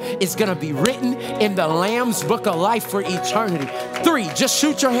name is gonna be written in the Lamb's Book of Life for eternity. 3, just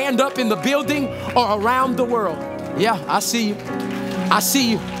shoot your hand up in the building or around the world. Yeah, I see you. I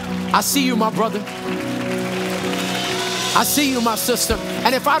see you. I see you, my brother. I see you, my sister.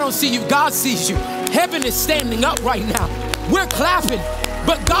 And if I don't see you, God sees you. Heaven is standing up right now. We're clapping,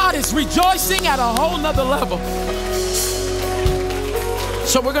 but God is rejoicing at a whole nother level.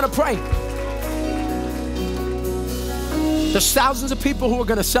 So we're gonna pray. There's thousands of people who are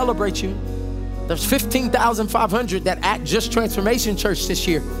gonna celebrate you. There's 15,500 that at Just Transformation Church this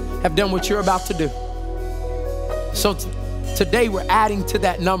year have done what you're about to do. So today we're adding to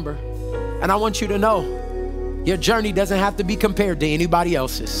that number. And I want you to know your journey doesn't have to be compared to anybody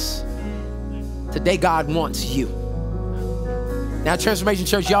else's. Today God wants you. Now Transformation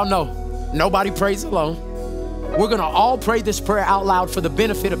Church, y'all know, nobody prays alone. We're gonna all pray this prayer out loud for the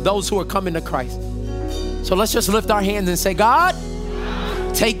benefit of those who are coming to Christ. So let's just lift our hands and say, God,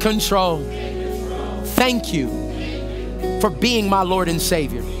 take control. Thank you for being my Lord and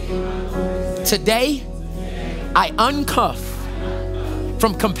Savior. Today, I uncuff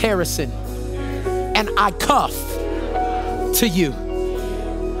from comparison and I cuff to you.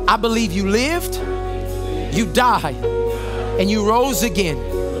 I believe you lived, you died, and you rose again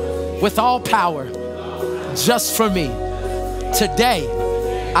with all power just for me. Today,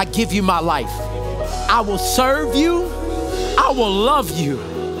 I give you my life. I will serve you. I will love you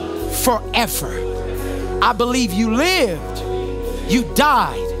forever. I believe you lived, you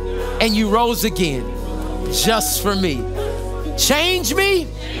died, and you rose again just for me. Change me,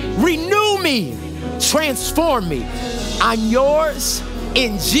 renew me, transform me. I'm yours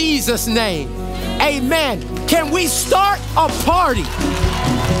in Jesus' name. Amen. Can we start a party?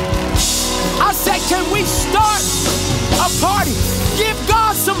 I said, can we start a party? Give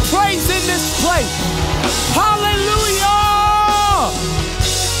God some praise in this place. Hallelujah.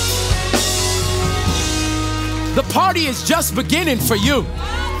 The party is just beginning for you.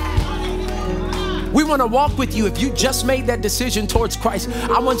 We want to walk with you. If you just made that decision towards Christ,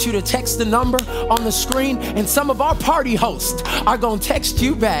 I want you to text the number on the screen, and some of our party hosts are going to text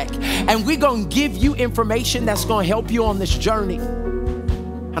you back, and we're going to give you information that's going to help you on this journey.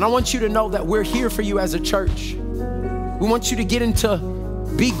 And I want you to know that we're here for you as a church. We want you to get into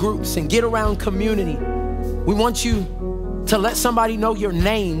B groups and get around community. We want you to let somebody know your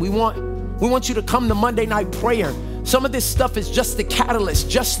name. We want you to come to Monday night prayer. Some of this stuff is just the catalyst,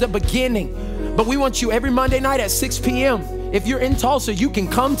 just the beginning. But we want you every Monday night at 6 p.m. If you're in Tulsa, you can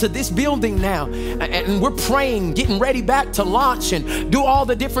come to this building now. And we're praying, getting ready back to launch and do all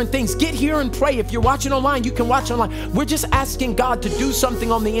the different things. Get here and pray. If you're watching online, you can watch online. We're just asking God to do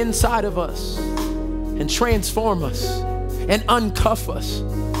something on the inside of us and transform us and uncuff us.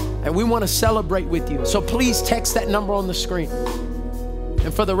 And we want to celebrate with you. So please text that number on the screen.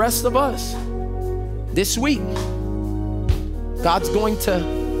 And for the rest of us, this week, God's going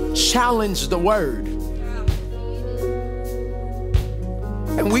to challenge the word.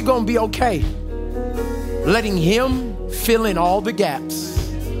 And we're going to be okay letting him fill in all the gaps.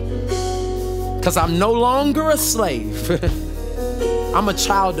 Because I'm no longer a slave. I'm a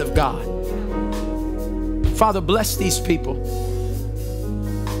child of God. Father, bless these people.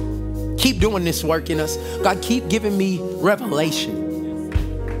 Keep doing this work in us. God, keep giving me revelation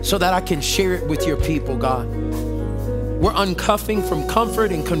so that I can share it with your people, God. We're uncuffing from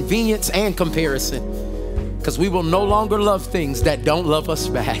comfort and convenience and comparison, because we will no longer love things that don't love us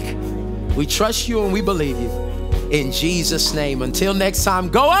back. We trust you and we believe you. In Jesus' name, until next time,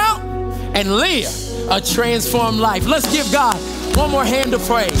 go out and live a transformed life. Let's give God one more hand of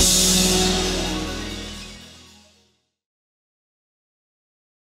praise.